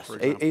right, yes,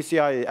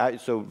 ACI.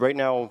 So right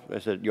now,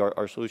 as I said,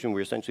 our solution,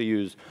 we essentially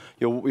use.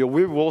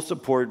 We will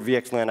support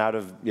VXLAN out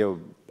of the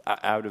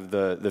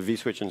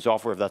vSwitch and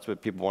software if that's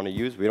what people want to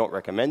use. We don't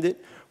recommend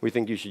it. We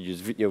think you should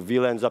use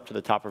VLANs up to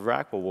the top of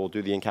rack, but we'll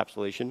do the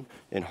encapsulation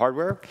in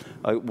hardware.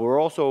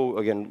 We're also,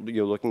 again,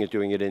 looking at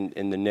doing it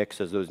in the NICs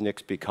as those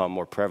NICs become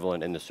more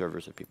prevalent in the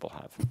servers that people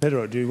have.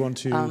 Pedro, do you want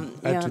to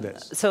add to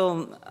this?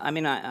 So, I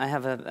mean, I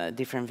have a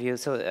different view.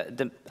 So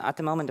at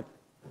the moment, the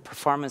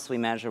performance we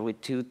measure with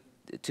two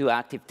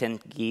active 10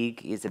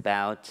 gig is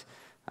about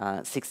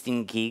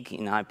 16 gig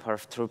in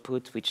high-perf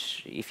throughput,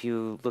 which if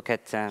you look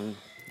at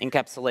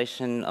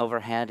encapsulation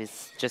overhead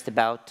is just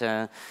about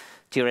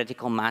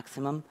theoretical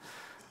maximum.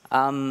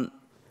 The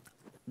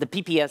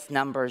PPS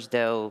numbers,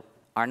 though,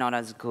 are not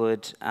as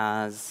good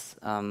as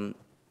the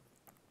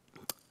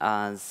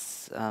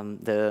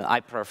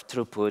high-perf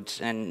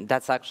throughput, and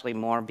that's actually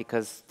more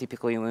because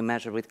typically we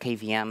measure with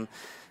KVM,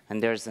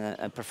 and there's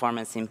a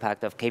performance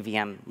impact of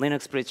KVM.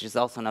 Linux Bridge is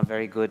also not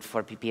very good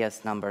for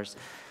PPS numbers.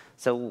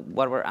 So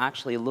what we're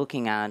actually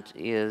looking at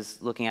is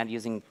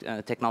using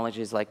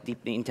technologies like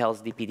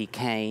Intel's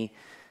DPDK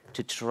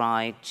to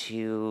try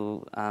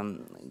to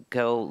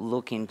go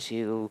look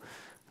into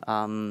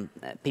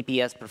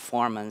PPS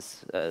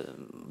performance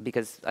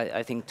because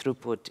I think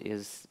throughput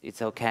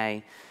it's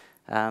okay,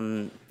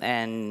 and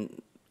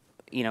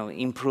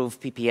improve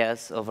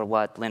PPS over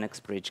what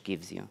Linux Bridge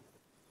gives you.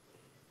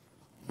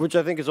 Which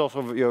I think is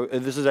also,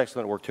 this is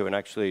excellent work too, and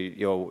actually,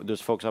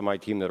 there's folks on my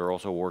team that are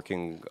also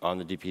working on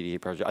the DPDK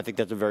project. I think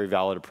that's a very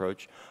valid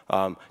approach.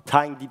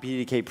 Tying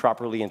DPDK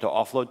properly into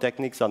offload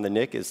techniques on the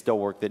NIC is still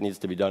work that needs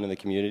to be done in the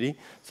community,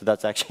 so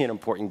that's actually an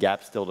important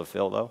gap still to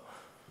fill, though.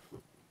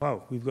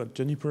 Wow, we've got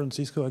Juniper and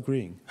Cisco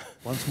agreeing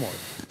once more.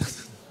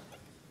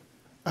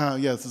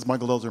 Yeah, this is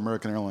Michael Delzer,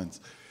 American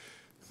Airlines.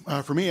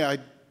 For me, I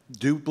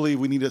do believe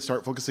we need to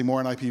start focusing more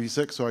on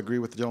IPv6, so I agree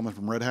with the gentleman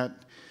from Red Hat.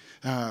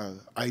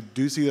 I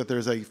do see that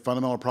there's a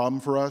fundamental problem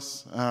for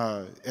us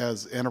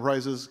as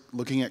enterprises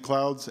looking at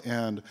clouds,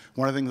 and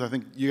one of the things I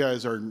think you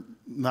guys are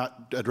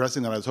not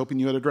addressing that I was hoping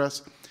you would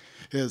address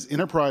is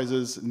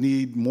enterprises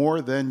need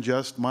more than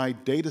just my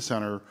data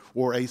center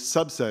or a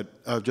subset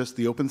of just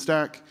the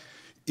OpenStack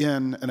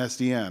in an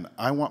SDN.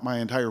 I want my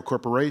entire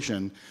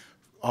corporation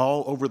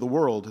all over the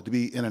world to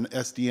be in an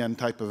SDN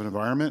type of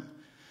environment.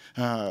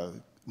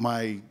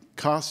 My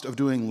cost of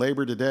doing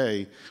labor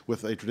today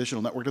with a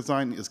traditional network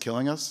design is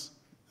killing us,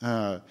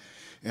 or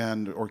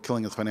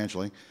killing us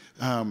financially.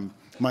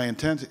 My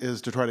intent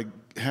is to try to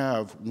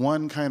have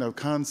one kind of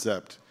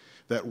concept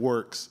that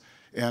works,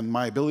 and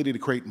my ability to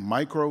create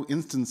micro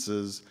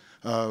instances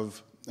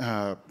of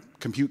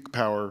compute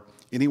power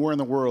anywhere in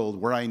the world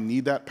where I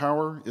need that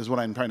power is what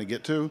I'm trying to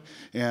get to.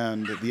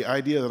 And the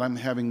idea that I'm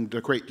having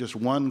to create just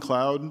one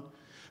cloud,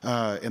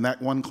 and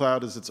that one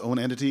cloud is its own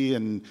entity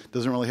and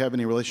doesn't really have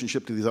any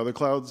relationship to these other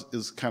clouds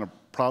is kind of a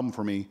problem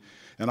for me.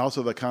 And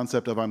also the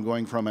concept of I'm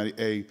going from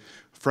a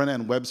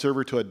front-end web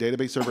server to a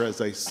database server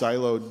as a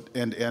siloed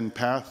end-to-end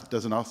path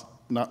doesn't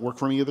not work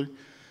for me either.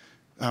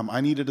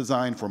 I need a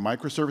design for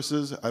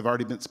microservices. I've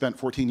already spent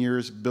 14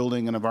 years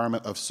building an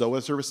environment of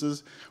SOA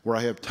services where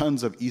I have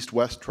tons of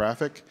east-west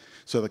traffic.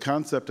 So the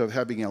concept of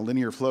having a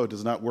linear flow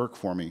does not work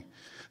for me.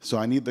 So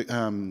I need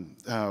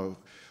the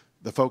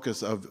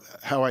focus of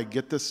how I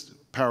get this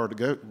power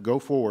to go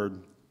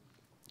forward,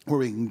 where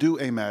we can do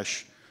a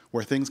mesh,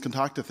 where things can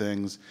talk to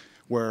things,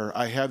 where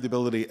I have the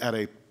ability at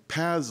a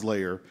paths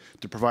layer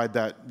to provide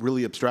that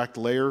really abstract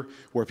layer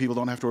where people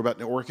don't have to worry about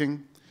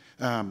networking.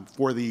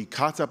 For the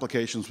COTS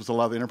applications, which a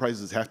lot of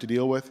enterprises have to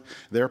deal with,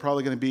 they're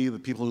probably going to be the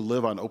people who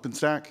live on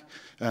OpenStack,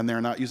 and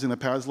they're not using the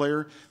paths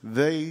layer.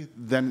 They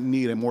then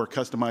need a more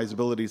customized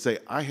ability to say,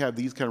 I have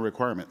these kind of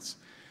requirements.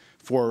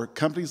 For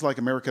companies like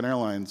American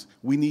Airlines,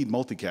 we need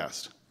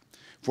multicast.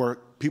 For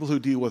people who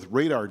deal with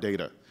radar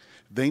data,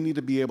 they need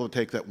to be able to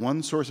take that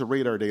one source of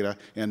radar data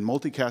and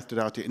multicast it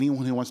out to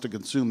anyone who wants to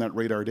consume that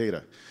radar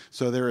data.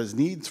 So there is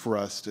needs for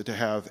us to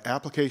have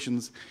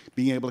applications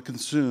being able to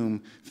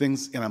consume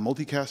things in a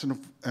multicast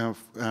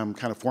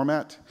kind of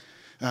format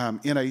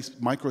in a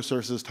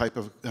microservices type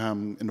of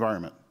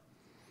environment.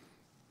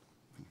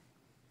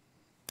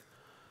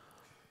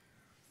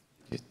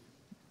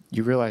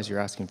 You realize you're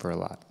asking for a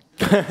lot.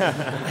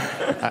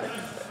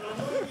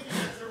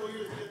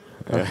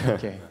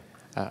 Okay.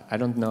 I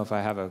don't know if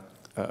I have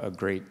a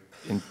great,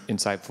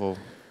 insightful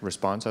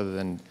response other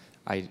than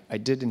I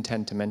did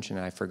intend to mention,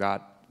 and I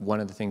forgot, one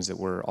of the things that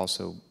we're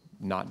also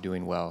not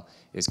doing well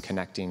is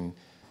connecting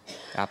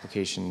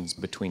applications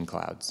between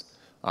clouds.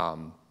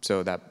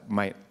 So that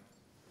might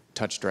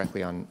touch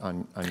directly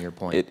on your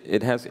point.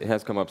 It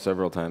has come up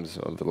several times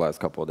over the last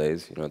couple of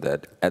days, you know,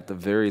 that at the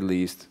very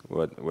least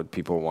what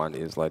people want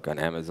is like an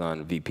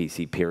Amazon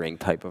VPC peering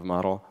type of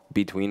model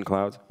between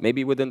clouds,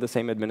 maybe within the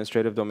same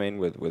administrative domain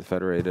with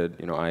federated,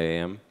 you know,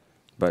 IAM,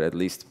 but at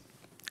least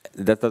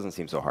that doesn't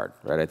seem so hard,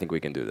 right? I think we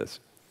can do this.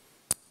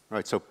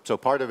 Right, so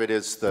part of it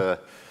is the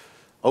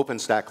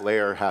OpenStack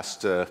layer has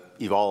to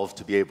evolve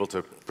to be able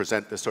to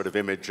present this sort of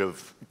image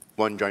of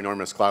one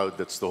ginormous cloud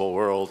that's the whole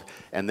world,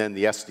 and then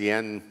the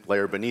SDN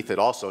layer beneath it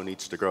also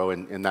needs to grow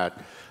in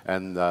that.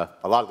 And a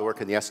lot of the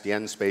work in the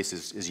SDN space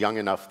is young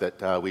enough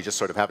that we just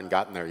sort of haven't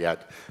gotten there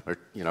yet. Or,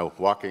 you know,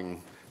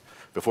 walking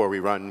before we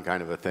run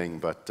kind of a thing.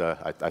 But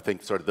I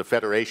think sort of the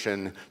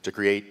federation to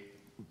create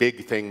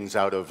big things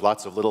out of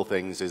lots of little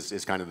things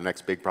is kind of the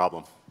next big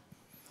problem.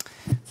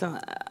 So,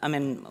 I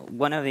mean,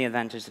 one of the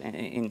advantages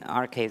in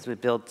our case, we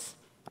built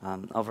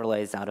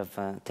overlays out of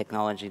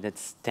technology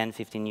that's 10,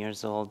 15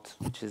 years old,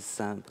 which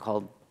is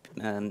called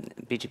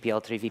BGP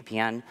L3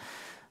 VPN.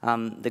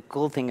 The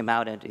cool thing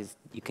about it is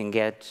you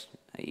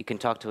can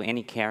talk to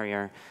any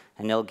carrier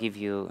and they'll give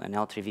you an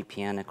L3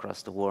 VPN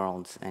across the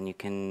world, and you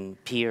can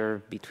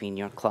peer between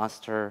your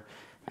cluster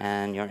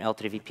and your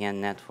L3 VPN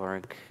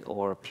network,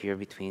 or peer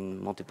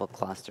between multiple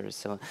clusters.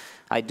 So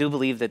I do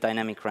believe that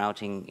dynamic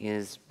routing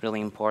is really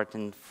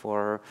important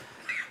for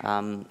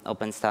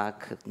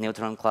OpenStack,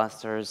 Neutron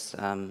clusters.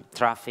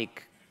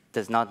 Traffic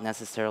does not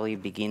necessarily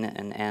begin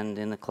and end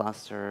in the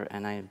cluster,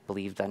 and I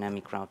believe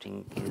dynamic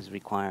routing is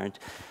required.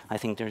 I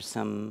think there's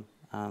some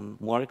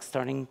work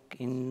starting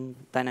in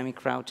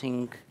dynamic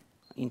routing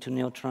into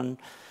Neutron.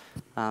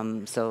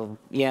 So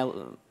yeah,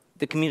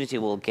 the community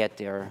will get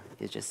there.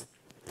 It just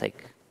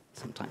take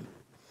some time.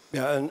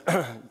 Yeah, and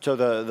so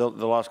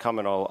the last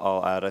comment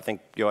I'll add, I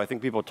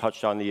think people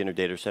touched on the inner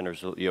data centers.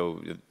 So,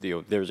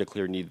 there's a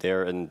clear need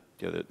there, and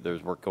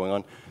there's work going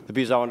on. The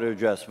piece I wanted to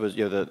address was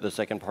the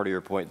second part of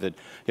your point that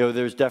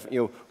there's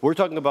definitely we're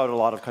talking about a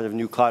lot of kind of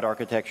new cloud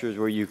architectures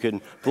where you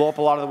can blow up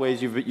a lot of the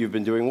ways you've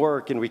been doing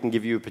work, and we can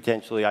give you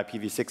potentially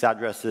IPv6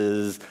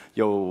 addresses,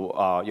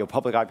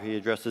 public IP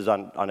addresses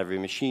on every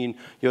machine.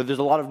 There's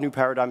a lot of new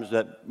paradigms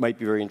that might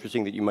be very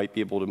interesting that you might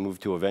be able to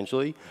move to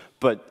eventually,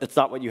 but it's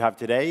not what you have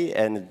today,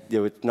 and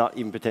it's not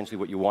even potentially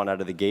what you want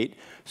out of the gate.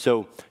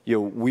 So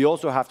we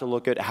also have to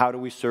look at how do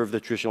we serve the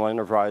traditional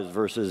enterprise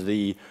versus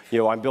the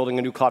I'm building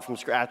a new cloud from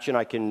scratch and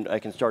I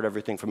can start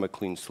everything from a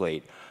clean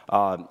slate.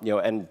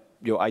 And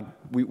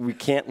we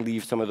can't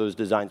leave some of those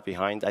designs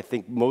behind. I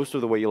think most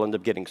of the way you'll end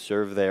up getting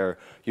served there,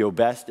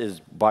 best is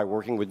by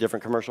working with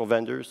different commercial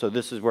vendors. So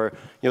this is where,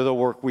 the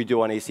work we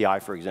do on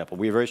ACI, for example.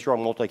 We have very strong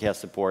multicast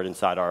support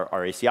inside our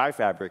ACI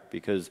fabric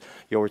because,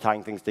 we're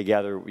tying things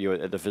together,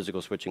 at the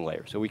physical switching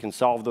layer. So we can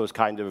solve those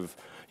kind of,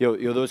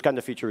 those kind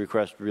of feature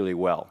requests really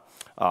well.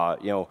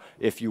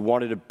 If you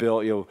wanted to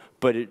build,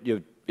 but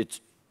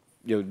it's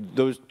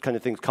those kind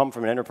of things come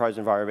from an enterprise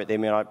environment. They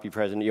may not be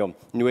present.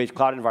 New age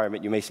cloud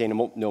environment, you may say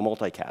no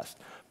multicast.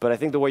 But I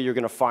think the way you're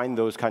going to find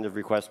those kind of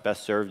requests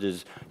best served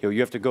is, you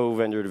have to go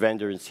vendor to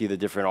vendor and see the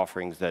different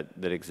offerings that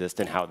exist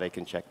and how they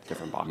can check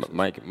different boxes.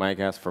 Mike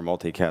asked for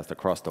multicast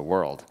across the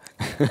world.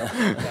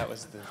 that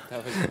was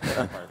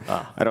the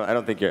part. I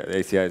don't think your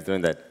ACI is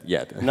doing that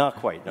yet. Not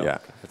quite. No. Yeah,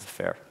 that's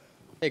fair.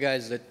 Hey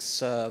guys,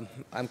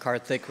 I'm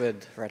Karthik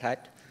with Red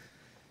Hat.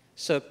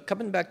 So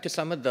coming back to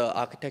some of the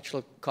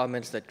architectural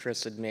comments that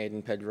Chris had made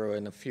and Pedro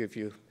and a few of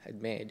you had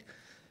made.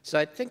 So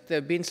I think there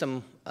have been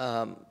some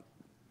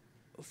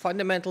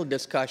fundamental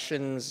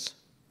discussions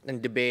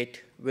and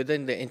debate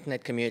within the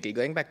internet community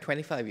going back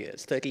 25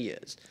 years, 30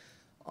 years,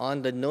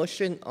 on the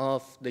notion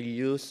of the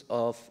use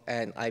of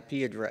an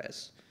IP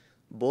address,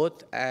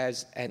 both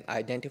as an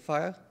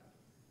identifier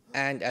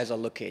and as a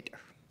locator,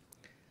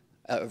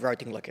 a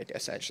routing locator,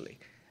 essentially.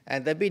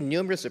 And there have been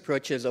numerous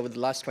approaches over the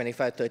last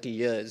 25, 30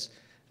 years.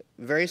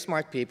 Very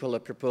smart people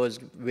have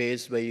proposed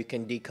ways where you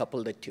can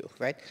decouple the two,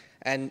 right?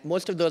 And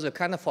most of those have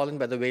kind of fallen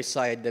by the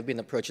wayside. There have been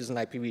approaches in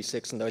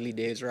IPv6 in the early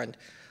days around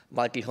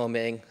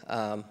multi-homing,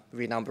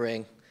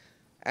 renumbering.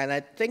 And I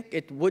think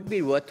it would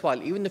be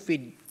worthwhile, even if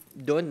we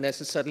don't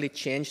necessarily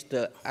change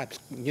the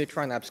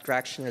Neutron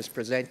abstraction as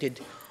presented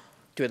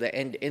to the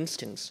end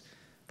instance,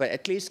 but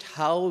at least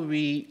how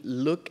we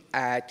look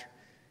at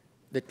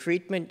the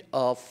treatment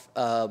of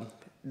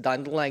the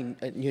underlying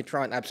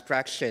Neutron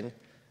abstraction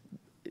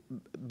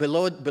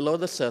below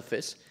the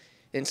surface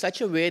in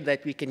such a way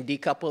that we can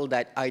decouple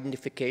that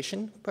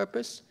identification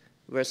purpose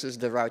versus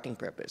the routing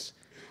purpose.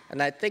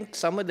 And I think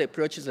some of the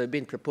approaches that have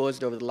been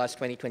proposed over the last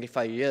 20,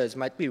 25 years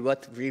might be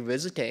worth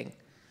revisiting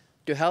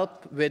to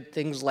help with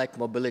things like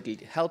mobility,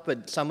 to help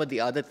with some of the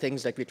other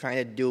things that we're trying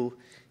to do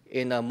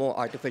in a more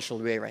artificial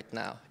way right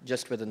now,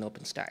 just with an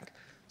open stack.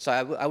 So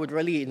I would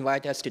really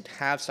invite us to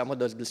have some of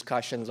those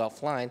discussions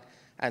offline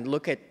and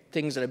look at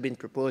things that have been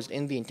proposed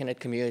in the internet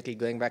community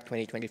going back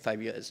 20,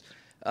 25 years.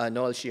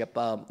 Noel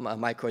Schiappa,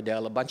 Mike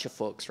Rodell, a bunch of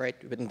folks, right,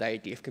 within the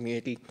IETF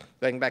community,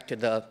 going back to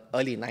the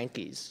early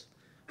 90s,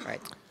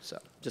 right? So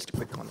just a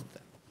quick comment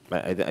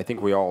there. I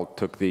think we all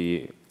took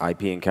the IP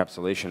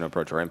encapsulation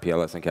approach or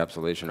MPLS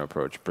encapsulation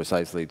approach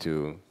precisely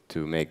to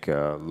make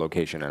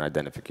location and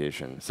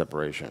identification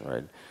separation,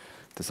 right,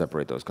 to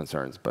separate those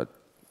concerns. But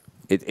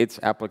it's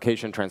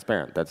application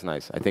transparent. That's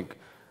nice. I think.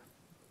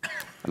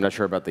 I'm not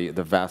sure about the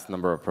vast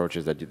number of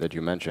approaches that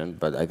you mentioned,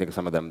 but I think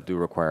some of them do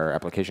require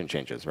application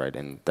changes, right?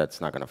 And that's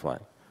not going to fly.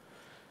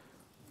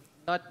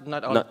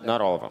 Not all of them.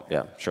 Not all of them,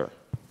 yeah, sure.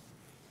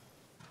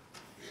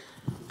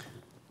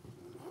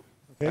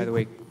 Okay. By the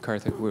way,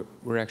 Karthik,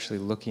 we're actually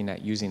looking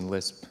at using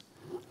Lisp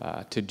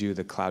to do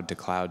the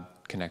cloud-to-cloud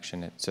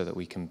connection so that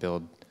we can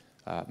build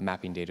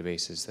mapping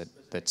databases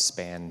that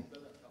span.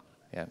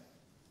 Yeah.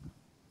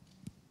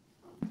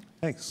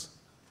 Thanks.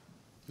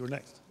 You're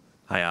next.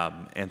 Hi,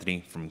 I'm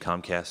Anthony from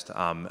Comcast.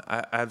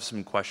 I have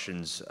some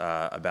questions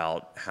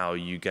about how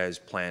you guys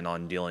plan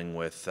on dealing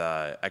with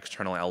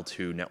external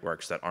L2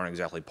 networks that aren't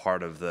exactly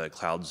part of the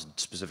cloud's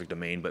specific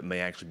domain, but may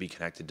actually be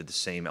connected to the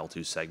same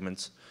L2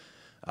 segments.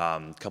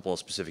 A couple of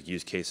specific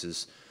use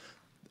cases.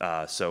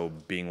 So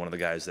being one of the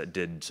guys that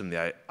did some of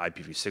the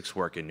IPv6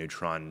 work in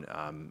Neutron,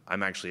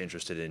 I'm actually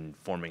interested in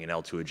forming an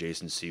L2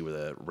 adjacency with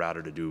a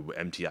router to do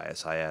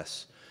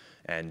MTISIS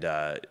and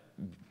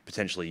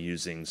potentially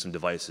using some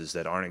devices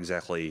that aren't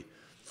exactly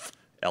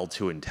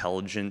L2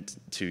 intelligent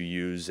to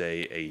use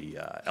a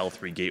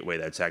L3 gateway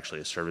that's actually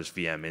a service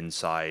VM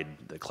inside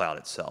the cloud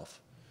itself.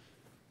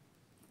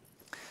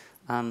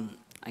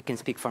 I can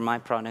speak for my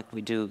product.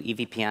 We do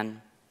EVPN,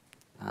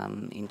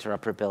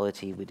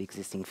 interoperability with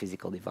existing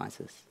physical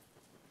devices.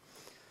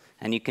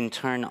 And you can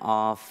turn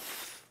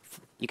off,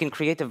 you can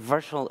create a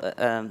virtual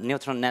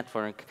Neutron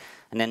network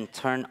and then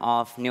turn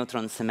off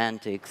Neutron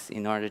semantics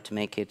in order to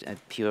make it a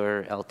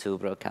pure L2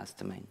 broadcast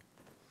domain.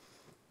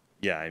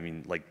 Yeah, I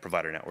mean, like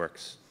provider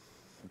networks,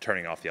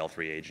 turning off the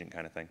L3 agent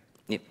kind of thing.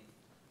 Yep.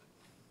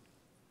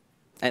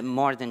 And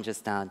more than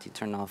just that, you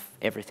turn off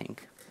everything.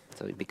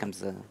 So it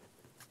becomes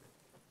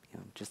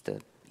just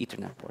a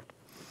Ethernet port.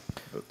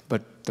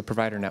 But the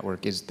provider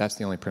network that's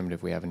the only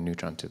primitive we have in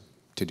Neutron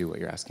to do what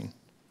you're asking.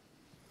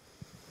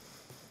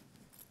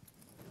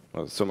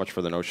 Well, so much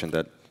for the notion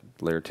that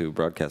layer 2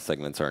 broadcast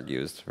segments aren't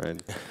used,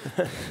 right?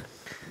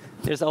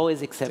 There's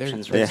always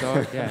exceptions, right?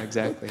 Yeah,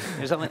 exactly.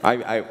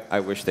 I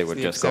wish they would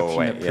just go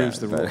away. That proves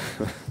the rule.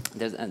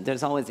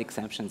 There's always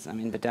exceptions. I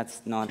mean, but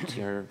that's not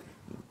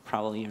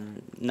probably your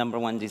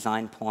 #1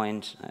 design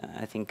point.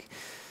 I think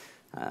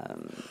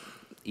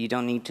you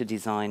don't need to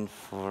design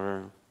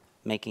for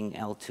making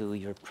L2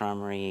 your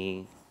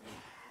primary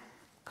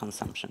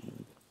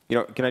consumption. You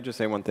know, can I just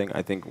say one thing?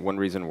 I think one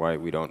reason why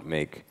we don't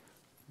make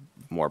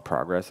more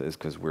progress is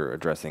because we're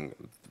addressing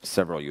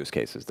several use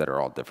cases that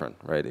are all different,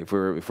 right? If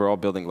we're all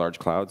building large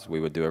clouds, we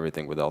would do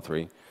everything with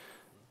L3.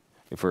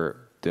 If we're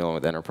dealing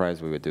with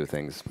enterprise, we would do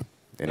things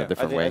in a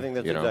different way. I think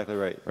that's exactly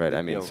right. Right.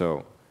 I mean,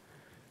 so.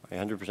 I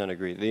 100%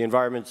 agree. The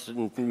environments,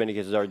 in many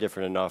cases, are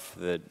different enough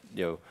that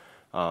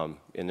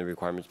and the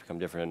requirements become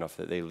different enough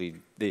that they lead.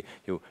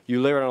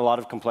 You layer on a lot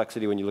of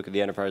complexity when you look at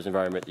the enterprise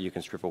environment that you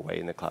can strip away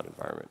in the cloud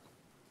environment.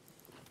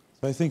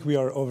 I think we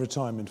are over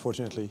time,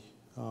 unfortunately.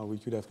 We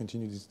could have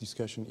continued this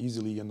discussion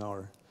easily an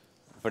hour.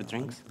 For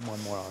drinks?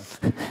 One more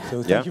hour.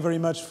 So thank you very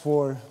much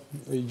for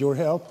your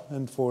help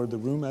and for the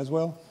room as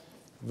well.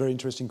 Very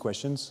interesting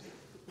questions.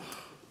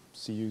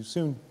 See you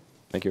soon.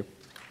 Thank you.